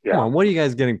 Come on, what are you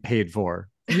guys getting paid for?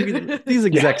 These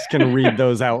execs can read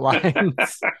those outlines.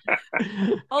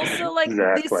 Also,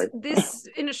 exactly. this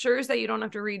ensures that you don't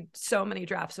have to read so many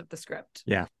drafts of the script.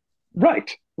 Yeah.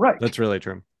 Right. That's really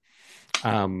true.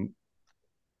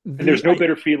 There's no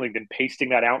better feeling than pasting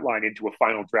that outline into a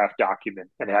final draft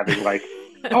document and having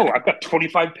I've got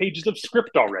 25 pages of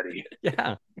script already.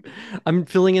 Yeah. I'm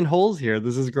filling in holes here.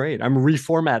 This is great. I'm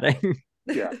reformatting.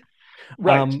 Yeah.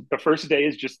 Right. The first day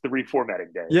is just the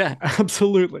reformatting day. Yeah,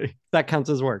 absolutely. That counts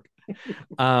as work.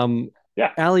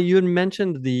 Yeah. Ali, you had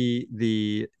mentioned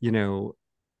the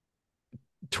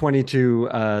 22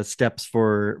 steps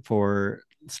for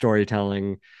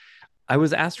storytelling. I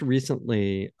was asked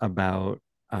recently about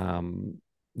the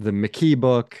McKee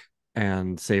book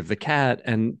and Save the Cat,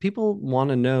 and people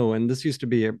want to know, and this used to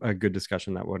be a good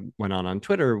discussion that went on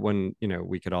Twitter when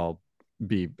we could all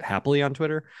be happily on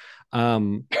Twitter.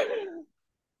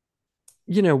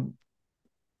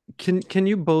 Can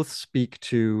you both speak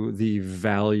to the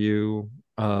value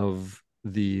of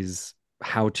these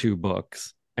how-to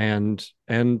books and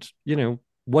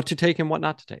what to take and what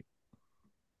not to take?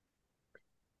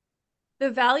 The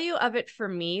value of it for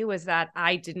me was that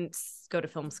I didn't go to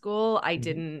film school. I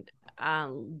didn't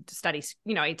study,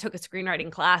 I took a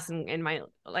screenwriting class in my,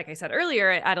 like I said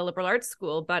earlier, at a liberal arts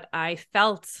school, but I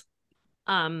felt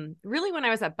really when I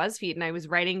was at BuzzFeed and I was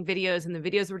writing videos and the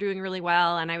videos were doing really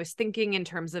well, and I was thinking in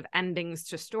terms of endings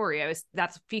to story,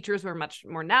 features were much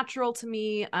more natural to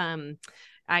me.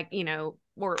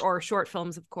 Or short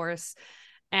films, of course.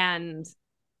 And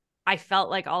I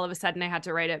felt like all of a sudden I had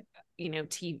to write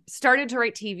started to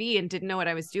write TV and didn't know what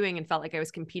I was doing, and felt like I was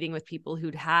competing with people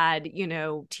who'd had,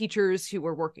 teachers who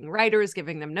were working writers,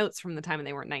 giving them notes from the time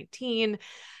they were 19.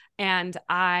 And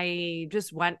I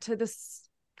just went to this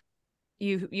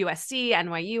USC,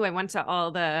 NYU. I went to all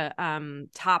the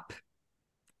top,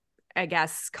 I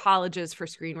guess, colleges for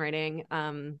screenwriting,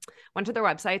 went to their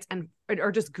websites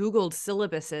or just Googled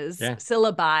syllabuses. Yeah.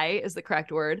 Syllabi is the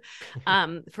correct word,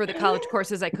 for the college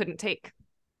courses I couldn't take.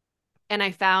 And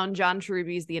I found John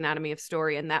Cherubi's The Anatomy of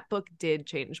Story, and that book did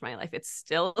change my life. It's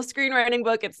still a screenwriting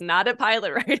book. It's not a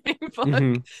pilot writing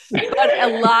book, but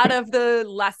a lot of the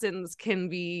lessons can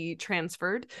be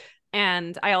transferred.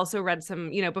 And I also read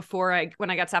some, when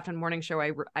I got staffed on morning show,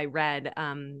 I read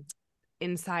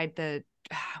inside the,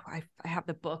 I have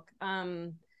the book,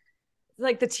 the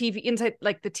TV, inside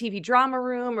the TV drama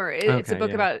room, or it's a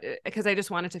book about, because I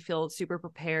just wanted to feel super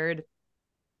prepared.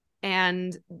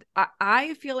 And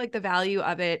I feel like the value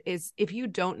of it is if you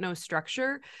don't know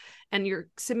structure and you're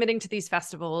submitting to these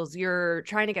festivals, you're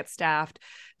trying to get staffed,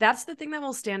 that's the thing that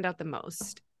will stand out the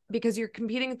most, because you're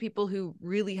competing with people who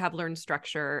really have learned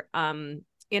structure in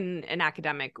an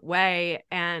academic way.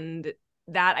 And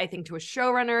that, I think, to a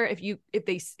showrunner,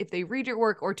 if they read your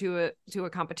work, or to a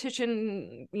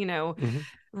competition,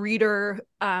 reader,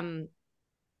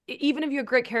 even if you have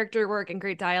great character work and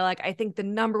great dialogue, I think the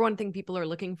number one thing people are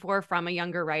looking for from a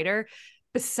younger writer,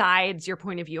 besides your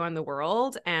point of view on the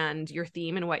world and your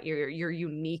theme and what your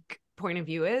unique point of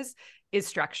view is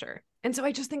structure. And so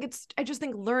I just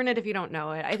think learn it if you don't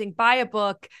know it. I think buy a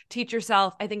book, teach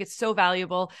yourself. I think it's so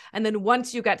valuable. And then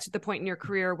once you get to the point in your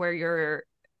career where you're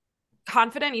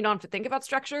confident, you don't have to think about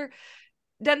structure,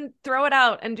 then throw it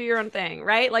out and do your own thing,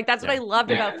 right? Like that's what I loved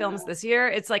about films this year.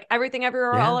 It's like Everything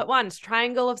Everywhere All at Once,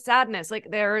 Triangle of Sadness. Like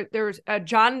there's a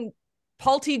John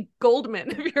Paul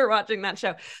Goldman, if you're watching that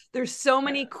show. There's so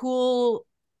many cool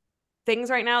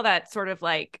things right now that sort of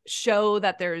like show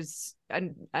that there's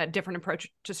a different approach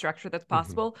to structure that's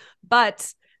possible.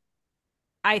 But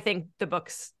I think the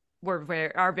books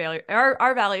are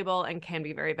valuable and can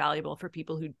be very valuable for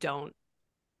people who don't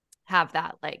have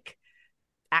that like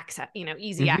access,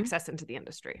 easy access into the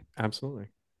industry. Absolutely.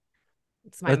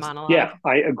 It's my monologue. Yeah,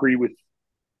 I agree with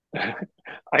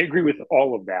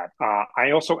all of that.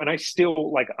 I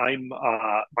still like,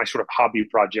 my sort of hobby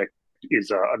project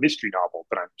is a mystery novel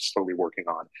that I'm slowly working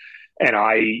on. And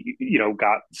I,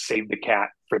 got Save the Cat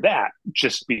for that,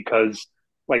 just because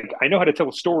like I know how to tell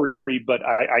a story, but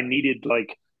I needed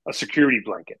like a security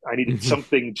blanket. I needed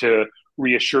something to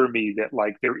reassure me that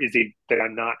like that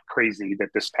I'm not crazy, that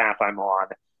this path I'm on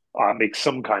makes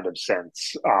some kind of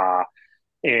sense.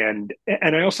 And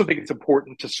I also think it's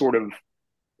important to sort of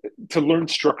to learn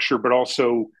structure, but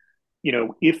also,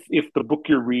 if the book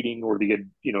you're reading, or the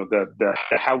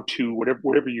how to,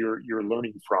 whatever you're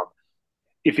learning from,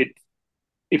 if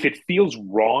it feels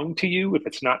wrong to you, if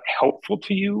it's not helpful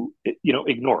to you,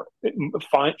 ignore it.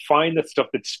 Find the stuff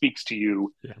that speaks to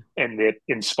you and that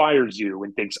inspires you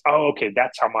and thinks, oh, okay,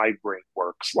 that's how my brain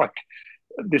works. Like,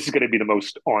 this is going to be the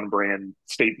most on-brand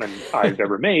statement I've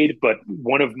ever made, but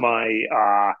one of my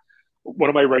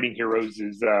writing heroes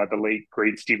is the late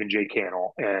great Stephen J.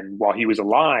 Cannell, and while he was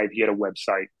alive, he had a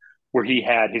website where he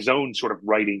had his own sort of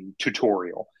writing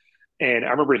tutorial, and I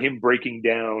remember him breaking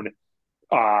down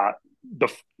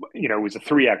it was a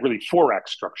 3-act, really 4-act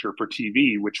structure for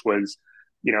TV, which was,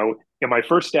 in my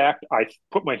first act, I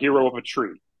put my hero up a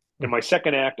tree. In my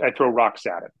second act, I throw rocks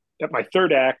at him. At my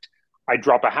third act, I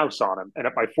drop a house on him, and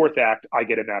at my fourth act, I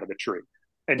get him out of the tree.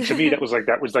 And to me, that was like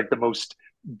the most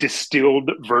distilled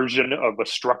version of a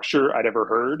structure I'd ever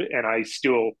heard. And I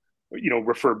still,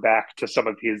 refer back to some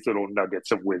of his little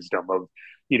nuggets of wisdom of,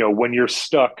 when you're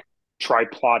stuck, try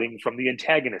plotting from the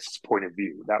antagonist's point of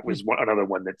view. That was another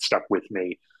one that stuck with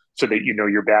me, so that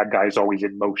your bad guy is always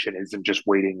in motion, isn't just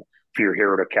waiting for your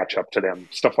hero to catch up to them.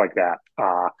 Stuff like that.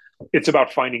 It's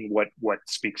about finding what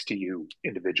speaks to you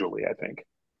individually, I think.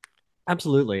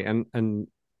 Absolutely. And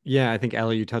yeah, I think,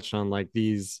 Allie, you touched on like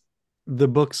the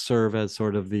books serve as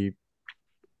sort of the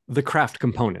craft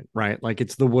component, right? Like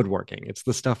it's the woodworking, it's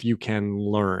the stuff you can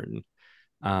learn,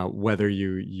 whether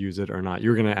you use it or not.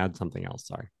 You're going to add something else.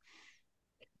 Sorry.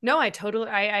 No, I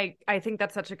think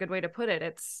that's such a good way to put it.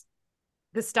 It's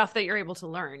the stuff that you're able to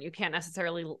learn. You can't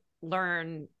necessarily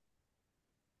learn.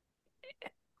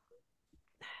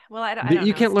 Well, I don't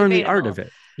you know. can't learn the art of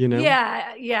it,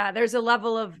 Yeah. There's a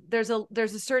level of, there's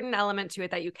a certain element to it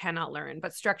that you cannot learn,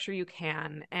 but structure you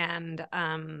can. And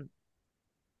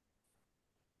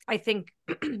I think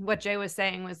what Jay was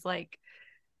saying was like,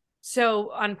 so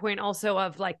on point also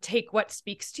of like, take what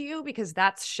speaks to you, because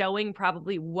that's showing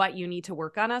probably what you need to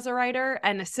work on as a writer.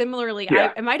 And similarly,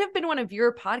 it might have been one of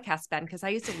your podcasts, Ben, because I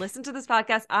used to listen to this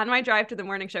podcast on my drive to the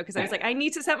morning show, because I was like, I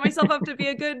need to set myself up to be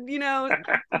a good,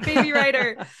 baby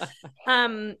writer.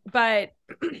 But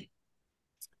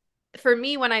for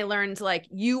me, when I learned like,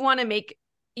 you want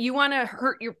to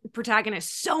hurt your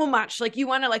protagonist so much. Like you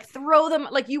want to like throw them,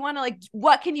 like you want to like,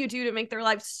 what can you do to make their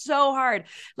life so hard?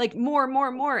 Like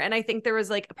more. And I think there was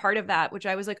like a part of that, which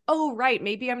I was like, oh, right.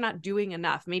 Maybe I'm not doing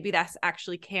enough. Maybe that's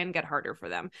actually can get harder for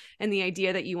them. And the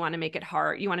idea that you want to make it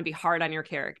hard, you want to be hard on your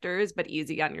characters, but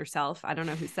easy on yourself. I don't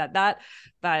know who said that,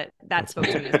 but that spoke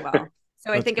to me as well.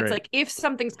 So I think it's like, if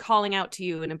something's calling out to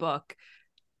you in a book,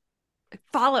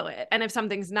 follow it. And if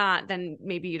something's not, then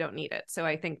maybe you don't need it. So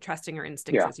I think trusting your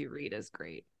instincts as you read is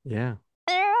great. Yeah.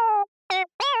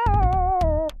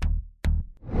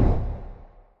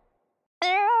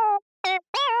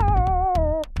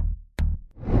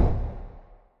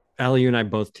 Allie, you and I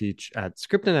both teach at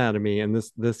Script Anatomy, and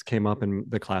this came up in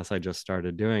the class I just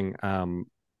started doing,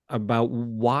 about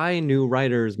why new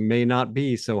writers may not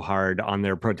be so hard on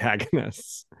their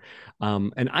protagonists.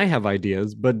 And I have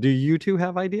ideas, but do you two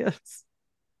have ideas?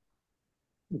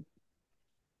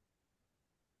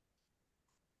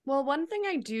 Well, one thing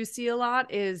I do see a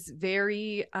lot is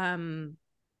very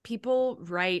people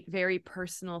write very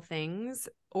personal things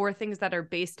or things that are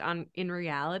based on in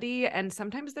reality, and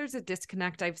sometimes there's a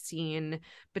disconnect I've seen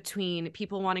between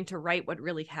people wanting to write what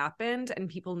really happened and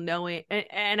people knowing,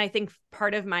 and I think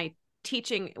part of my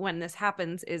teaching when this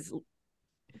happens is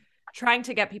trying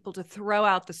to get people to throw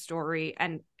out the story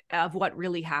and of what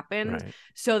really happened, Right.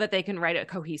 so that they can write a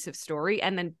cohesive story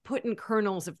and then put in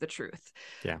kernels of the truth.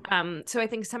 Yeah. So I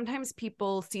think sometimes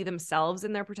people see themselves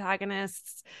in their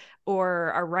protagonists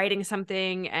or are writing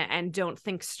something and don't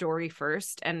think story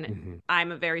first. And Mm-hmm.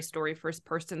 I'm a very story first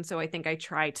person, so I think I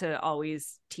try to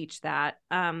always teach that.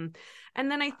 And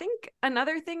then I think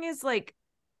another thing is like,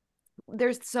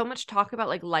 there's so much talk about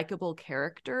like likable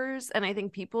characters, and I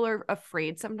think people are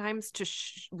afraid sometimes to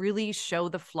really show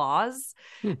the flaws.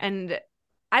 Hmm. And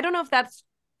I don't know if that's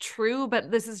true,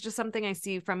 but this is just something I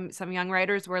see from some young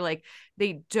writers where like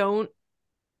they don't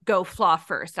go flaw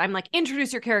first. I'm like,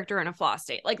 introduce your character in a flaw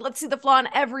state, like let's see the flaw in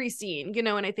every scene, you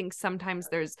know. And I think sometimes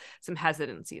there's some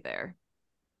hesitancy there.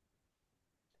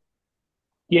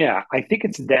 Yeah, I think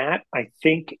it's that. I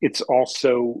think it's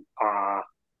also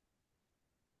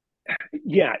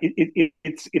yeah,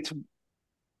 it's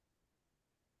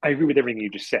I agree with everything you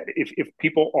just said. If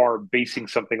people are basing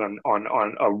something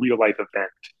on a real life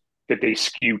event, that they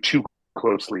skew too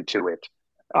closely to it,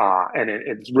 and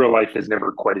it's real life is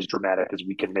never quite as dramatic as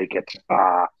we can make it.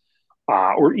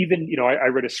 Or even, I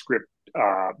read a script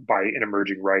by an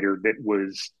emerging writer that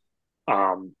was,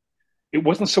 it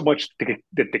wasn't so much that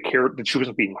the character that she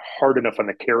wasn't being hard enough on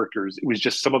the characters. It was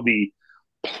just some of the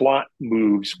plot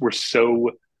moves were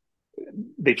so,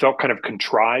 they felt kind of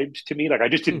contrived to me. Like I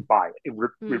just Hmm. didn't buy it. It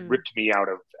Mm. ripped me out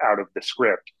of the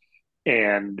script.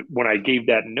 And when I gave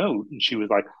that note, and she was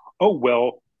like, "Oh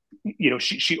well,"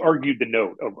 she argued the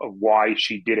note of why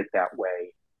she did it that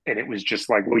way, and it was just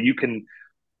like, well, you can,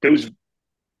 those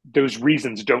those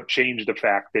reasons don't change the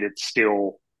fact that it's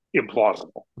still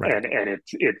implausible, Right. and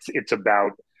it's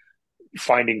about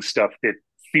finding stuff that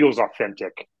feels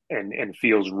authentic and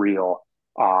feels real.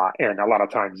 And a lot of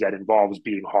times that involves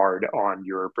being hard on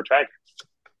your protagonist.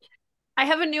 I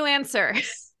have a new answer.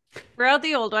 Throughout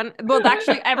the old one. Well,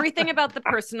 actually, everything about the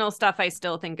personal stuff I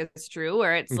still think is true,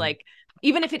 where it's Mhm. like,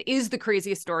 even if it is the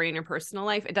craziest story in your personal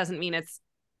life, it doesn't mean it's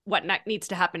what needs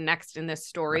to happen next in this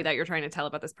story Right. that you're trying to tell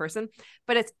about this person.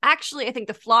 But it's actually, I think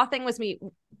the flaw thing was me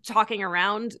talking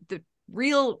around the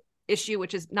real issue,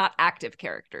 which is not active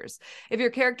characters. If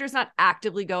your character's not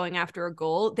actively going after a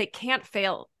goal, they can't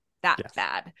fail that Yes.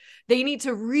 bad. They need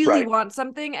to really Right. want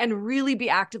something and really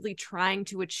be actively trying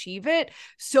to achieve it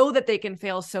so that they can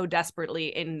fail so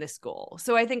desperately in this goal.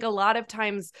 So I think a lot of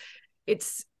times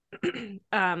it's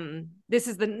this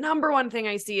is the number one thing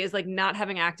I see is like not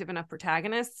having active enough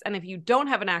protagonists. And if you don't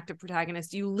have an active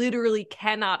protagonist, you literally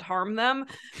cannot harm them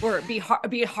or be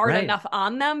hard Right. enough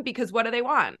on them, because what do they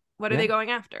want? What are Yeah. they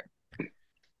going after?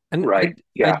 And Right. I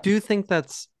Yeah. do think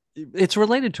it's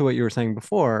related to what you were saying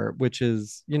before, which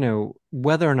is,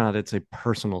 whether or not it's a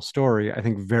personal story, I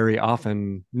think very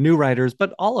often new writers,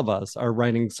 but all of us are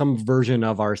writing some version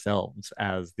of ourselves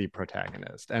as the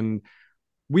protagonist. And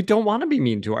we don't want to be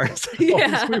mean to ourselves.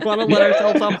 Yeah. We want to let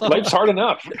ourselves off the Life's hook. hard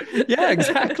enough. Yeah,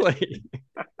 exactly.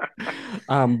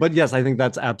 But yes, I think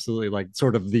that's absolutely like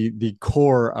sort of the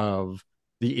core of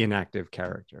the inactive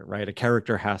character, right? A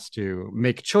character has to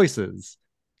make choices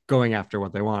going after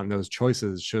what they want, and those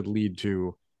choices should lead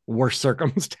to worse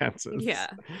circumstances. Yeah.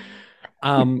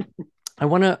 Um, I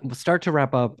want to start to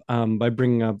wrap up by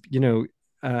bringing up,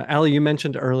 Allie, you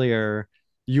mentioned earlier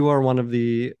you are one of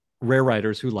the rare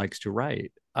writers who likes to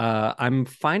write. I'm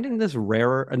finding this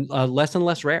rarer and less and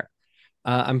less rare.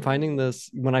 I'm finding this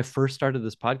when I first started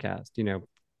this podcast,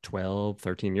 12,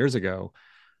 13 years ago,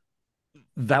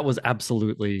 that was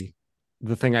absolutely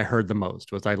the thing I heard the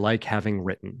most was I like having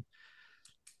written.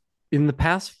 In the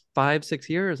past 5, 6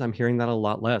 years, I'm hearing that a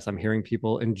lot less. I'm hearing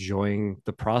people enjoying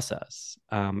the process.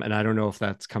 And I don't know if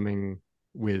that's coming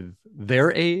with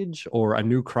their age or a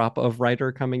new crop of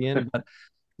writer coming in, but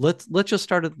let's just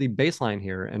start at the baseline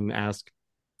here and ask,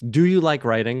 do you like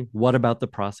writing? What about the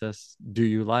process do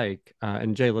you like?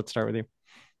 And Jay, let's start with you.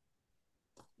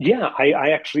 Yeah,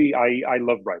 I actually I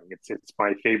love writing. It's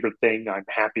my favorite thing. I'm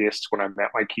happiest when I'm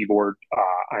at my keyboard.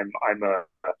 I'm a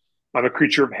I'm a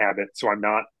creature of habit, so I'm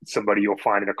not somebody you'll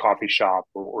find in a coffee shop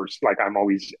or like I'm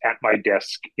always at my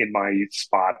desk in my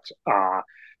spot.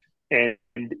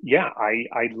 And yeah,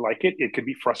 I like it. It can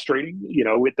be frustrating,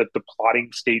 the plotting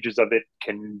stages of it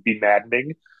can be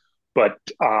maddening, but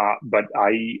I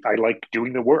like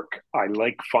doing the work. I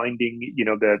like finding,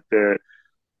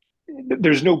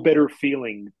 there's no better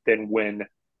feeling than when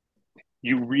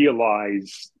you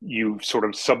realize you've sort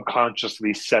of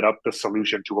subconsciously set up the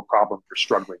solution to a problem you're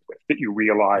struggling with, that you Yeah.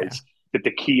 realize that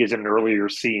the key is in an earlier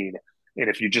scene. And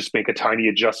if you just make a tiny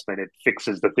adjustment, it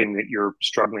fixes the thing that you're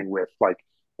struggling with. Like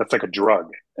that's like a drug.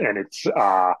 And it's,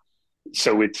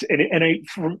 so it's, and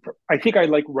I think I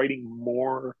like writing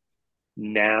more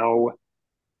now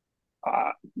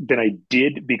than I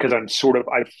did because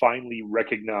I finally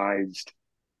recognized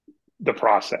the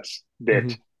process Hmm.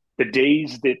 that the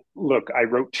days that look, I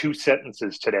wrote two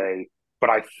sentences today,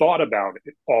 but I thought about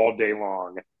it all day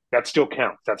long. That still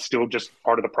counts. That's still just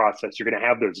part of the process. You're going to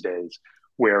have those days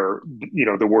where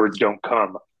the words don't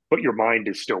come, but your mind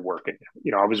is still working.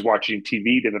 I was watching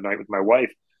TV the other night with my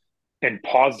wife and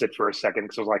paused it for a second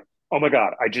because I was like, "Oh my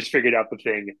god, I just figured out the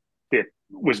thing that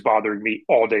was bothering me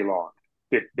all day long.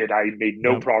 That I made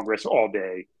no Yep. progress all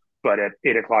day, but at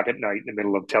 8 o'clock at night in the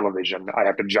middle of television, I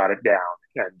have to jot it down."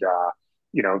 And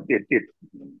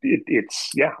it's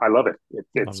yeah, I love it. Love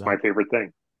It's my that. favorite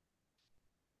thing.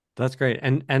 That's great.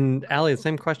 And Allie, the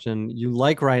same question. You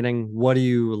like writing. What do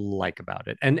you like about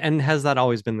it? And has that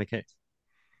always been the case?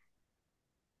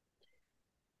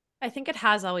 I think it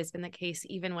has always been the case,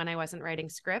 even when I wasn't writing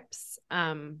scripts.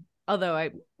 Although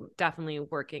I definitely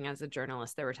working as a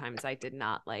journalist, there were times I did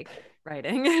not like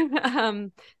writing.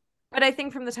 But I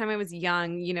think from the time I was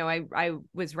young, I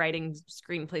was writing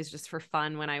screenplays just for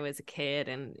fun when I was a kid.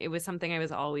 And it was something I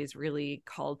was always really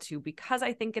called to because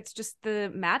I think it's just the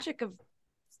magic of,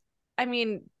 I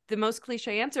mean, the most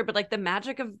cliche answer, but like the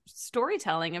magic of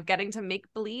storytelling, of getting to make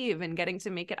believe and getting to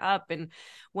make it up. And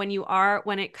when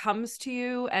it comes to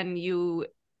you and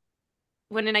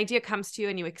when an idea comes to you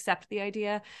and you accept the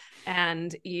idea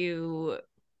and you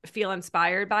feel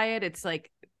inspired by it, it's like,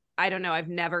 I don't know, I've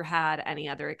never had any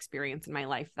other experience in my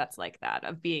life that's like that,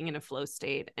 of being in a flow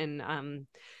state. And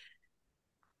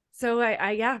so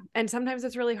yeah, and sometimes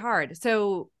it's really hard.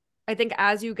 So I think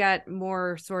as you get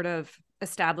more sort of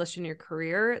established in your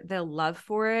career, the love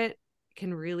for it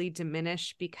can really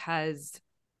diminish because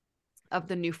of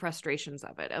the new frustrations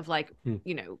of it, of like, Hmm.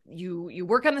 you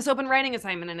work on this open writing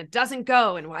assignment and it doesn't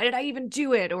go, and why did I even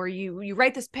do it? Or you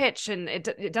write this pitch and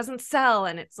it doesn't sell,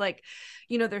 and it's like,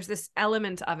 there's this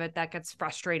element of it that gets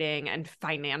frustrating and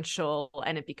financial,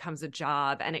 and it becomes a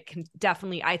job, and it can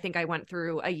definitely, I think I went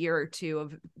through a year or two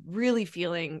of really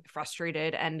feeling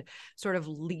frustrated and sort of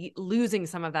losing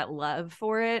some of that love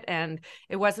for it. And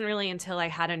it wasn't really until I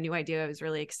had a new idea I was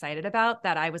really excited about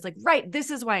that I was like, right, this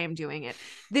is why I'm doing it.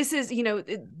 This is,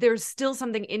 there's still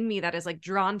something in me that is like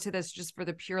drawn to this just for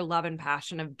the pure love and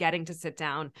passion of getting to sit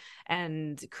down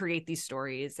and create these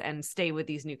stories and stay with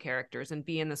these new characters and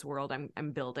be in this world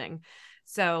I'm building.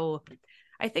 So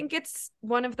I think it's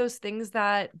one of those things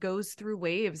that goes through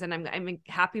waves, and I'm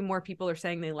happy more people are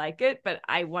saying they like it, but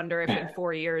I wonder if in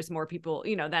 4 years more people,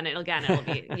 then it'll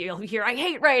be, you'll hear, I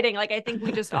hate writing. Like, I think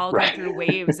we just all go Right. through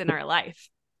waves in our life.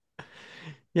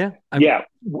 Yeah. I'm. Yeah.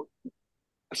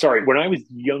 Sorry. When I was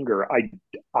younger, I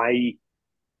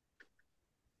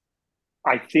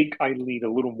I think I lean a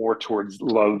little more towards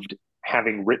loved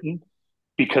having written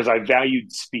because I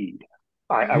valued speed.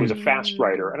 I was a fast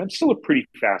writer, Mm. and I'm still a pretty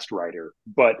fast writer,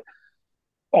 but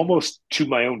almost to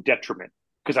my own detriment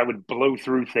because I would blow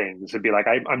through things and be like,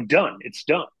 I'm done. It's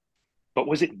done. But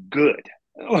was it good?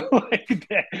 Like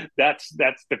that's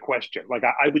the question. Like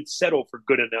I would settle for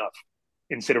good enough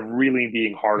instead of really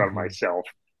being hard on Mhm. myself.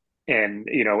 And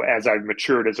as I've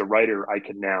matured as a writer, I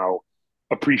can now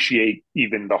appreciate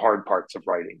even the hard parts of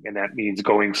writing, and that means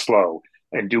going slow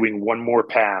and doing one more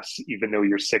pass even though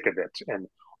you're sick of it, and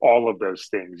all of those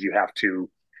things you have to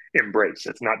embrace.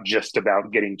 It's not just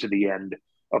about getting to the end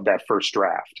of that first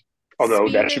draft, although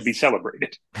Speed that should be is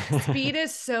celebrated. Speed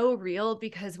is so real,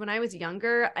 because when I was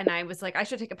younger and I was like, I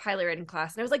should take a pilot writing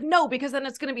class, and I was like, no, because then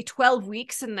it's going to be 12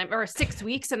 weeks and then, or 6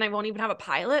 weeks, and I won't even have a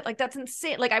pilot. Like, that's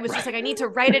insane. Like, I was just Right. like, I need to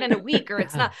write it in a week or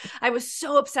it's not. I was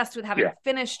so obsessed with having Yeah.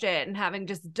 finished it and having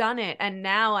just done it. And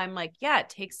now I'm like, yeah, it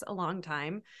takes a long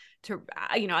time to,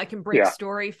 I can break Yeah.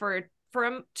 story for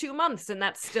 2 months, and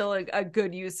that's still a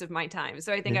good use of my time.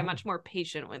 So I think I'm Yeah. much more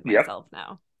patient with Yep. myself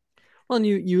now. Well, and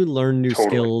you learn new Totally.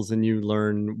 skills and you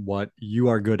learn what you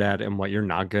are good at and what you're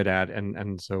not good at,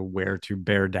 and so where to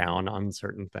bear down on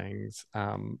certain things.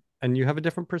 And you have a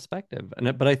different perspective.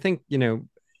 But I think,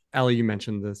 Ellie, you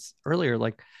mentioned this earlier,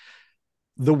 like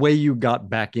the way you got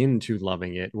back into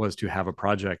loving it was to have a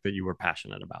project that you were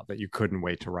passionate about, that you couldn't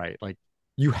wait to write. Like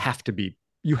you have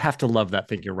to love that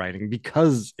thing you're writing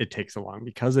because it takes so long,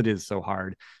 because it is so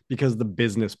hard, because the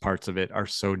business parts of it are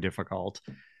so difficult.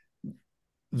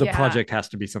 The project has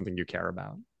to be something you care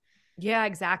about. Yeah,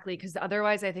 exactly. Because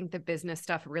otherwise, I think the business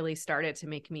stuff really started to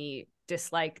make me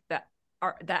dislike the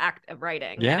act of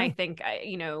writing. Yeah. And I think,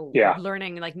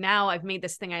 learning like now I've made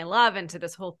this thing I love into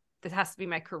this has to be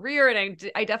my career.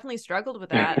 And I definitely struggled with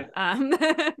that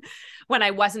when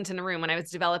I wasn't in a room, when I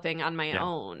was developing on my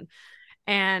own.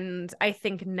 And I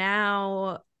think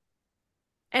now,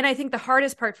 and I think the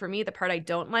hardest part for me, the part I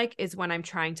don't like, is when I'm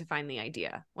trying to find the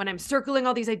idea, when I'm circling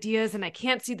all these ideas and I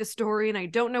can't see the story and I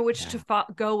don't know which to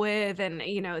go with. And,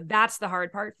 that's the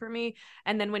hard part for me.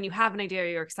 And then when you have an idea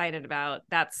you're excited about,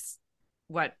 that's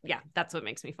what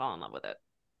makes me fall in love with it.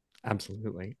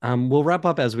 Absolutely. We'll wrap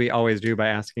up as we always do by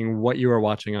asking what you are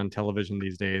watching on television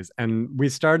these days. And we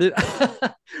started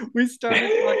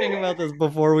talking about this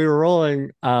before we were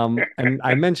rolling. And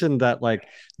I mentioned that like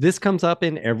this comes up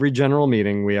in every general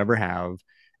meeting we ever have,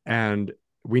 and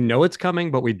we know it's coming,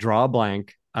 but we draw a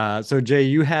blank. So Jay,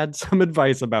 you had some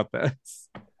advice about this.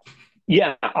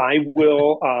 Yeah, I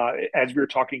will. As we were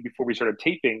talking before we started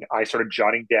taping, I started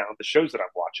jotting down the shows that I'm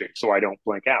watching so I don't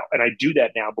blank out. And I do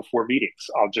that now before meetings.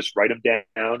 I'll just write them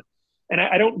down. And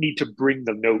I don't need to bring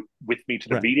the note with me to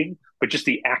the meeting, but just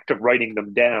the act of writing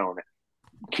them down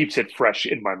keeps it fresh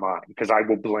in my mind, because I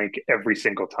will blank every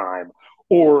single time.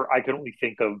 Or I can only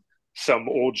think of some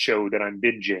old show that I'm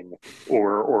binging,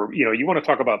 or you want to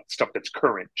talk about stuff that's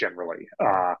current generally.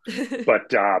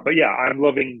 But yeah, I'm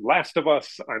loving Last of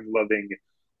Us. I'm loving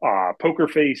Poker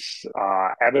Face,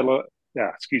 Abbott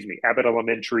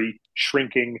Elementary,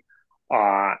 Shrinking,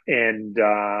 and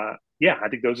I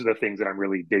think those are the things that I'm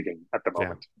really digging at the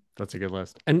moment. Yeah, that's a good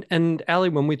list. And Allie,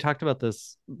 when we talked about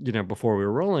this, before we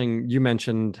were rolling, you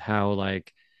mentioned how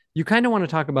like you kind of want to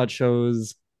talk about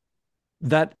shows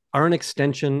that are an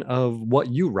extension of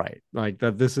what you write, like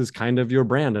that this is kind of your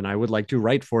brand and I would like to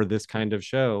write for this kind of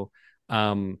show.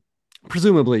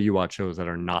 Presumably you watch shows that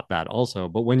are not that also,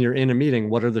 but when you're in a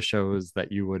meeting, what are the shows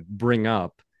that you would bring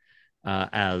up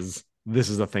as this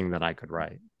is a thing that I could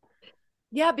write?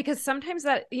 Yeah, because sometimes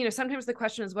sometimes the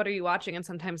question is, what are you watching? And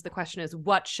sometimes the question is,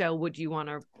 what show would you want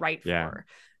to write for?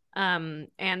 And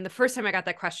the first time I got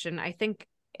that question, I think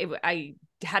I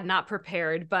had not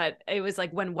prepared, but it was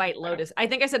like when White Lotus, I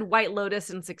think I said White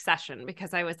Lotus and Succession,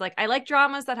 because I was like, I like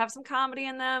dramas that have some comedy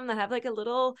in them, that have like a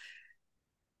little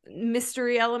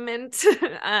mystery element.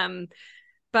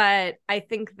 But I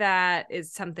think that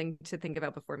is something to think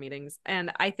about before meetings.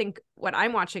 And I think what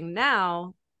I'm watching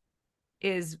now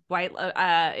is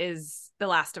The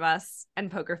Last of Us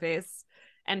and Poker Face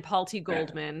and Paul T.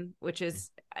 Goldman, which is,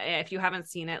 if you haven't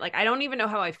seen it, like I don't even know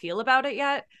how I feel about it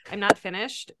yet. I'm not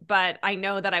finished, but I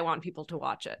know that I want people to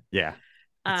watch it. Yeah,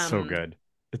 it's so good.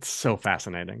 It's so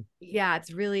fascinating. Yeah, it's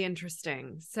really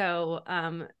interesting. So,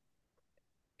 I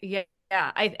don't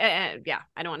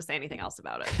want to say anything else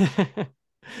about it.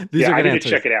 I need to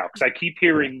check it out because I keep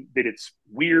hearing that it's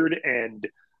weird, and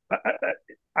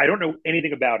I don't know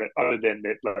anything about it other than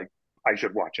that, like, I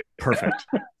should watch it. Perfect.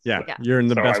 Yeah, you're in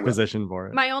the best position for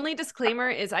it. My only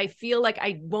disclaimer is I feel like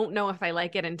I won't know if I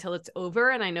like it until it's over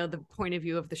and I know the point of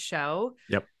view of the show.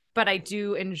 Yep. But I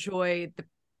do enjoy the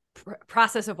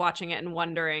process of watching it and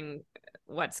wondering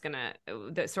what's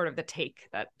the take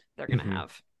that they're gonna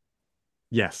have.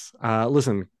 Yes.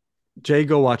 Listen, Jay,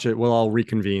 go watch it. We'll all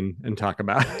reconvene and talk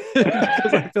about it.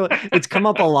 Because I feel like it's come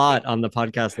up a lot on the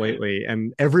podcast lately,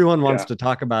 and everyone wants to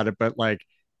talk about it, but like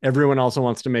everyone also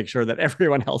wants to make sure that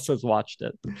everyone else has watched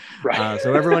it. Right.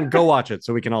 So everyone go watch it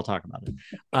so we can all talk about it.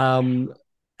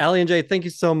 Allie and Jay, thank you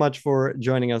so much for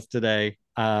joining us today.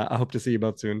 I hope to see you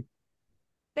both soon.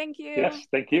 Thank you. Yes,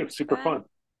 thank you. Super fun.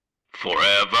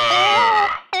 Forever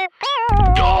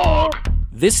Dog.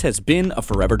 This has been a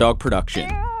Forever Dog production.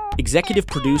 Executive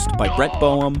produced by Brett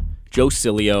Boehm, Joe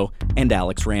Cilio, and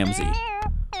Alex Ramsey.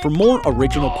 For more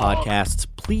original podcasts,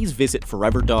 please visit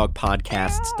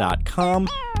foreverdogpodcasts.com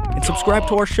and subscribe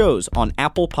to our shows on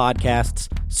Apple Podcasts,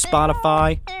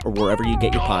 Spotify, or wherever you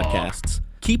get your podcasts.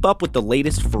 Keep up with the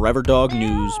latest Forever Dog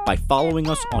news by following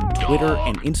us on Twitter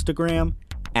and Instagram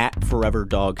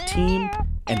 @ForeverDogTeam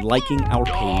and liking our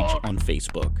page on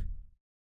Facebook.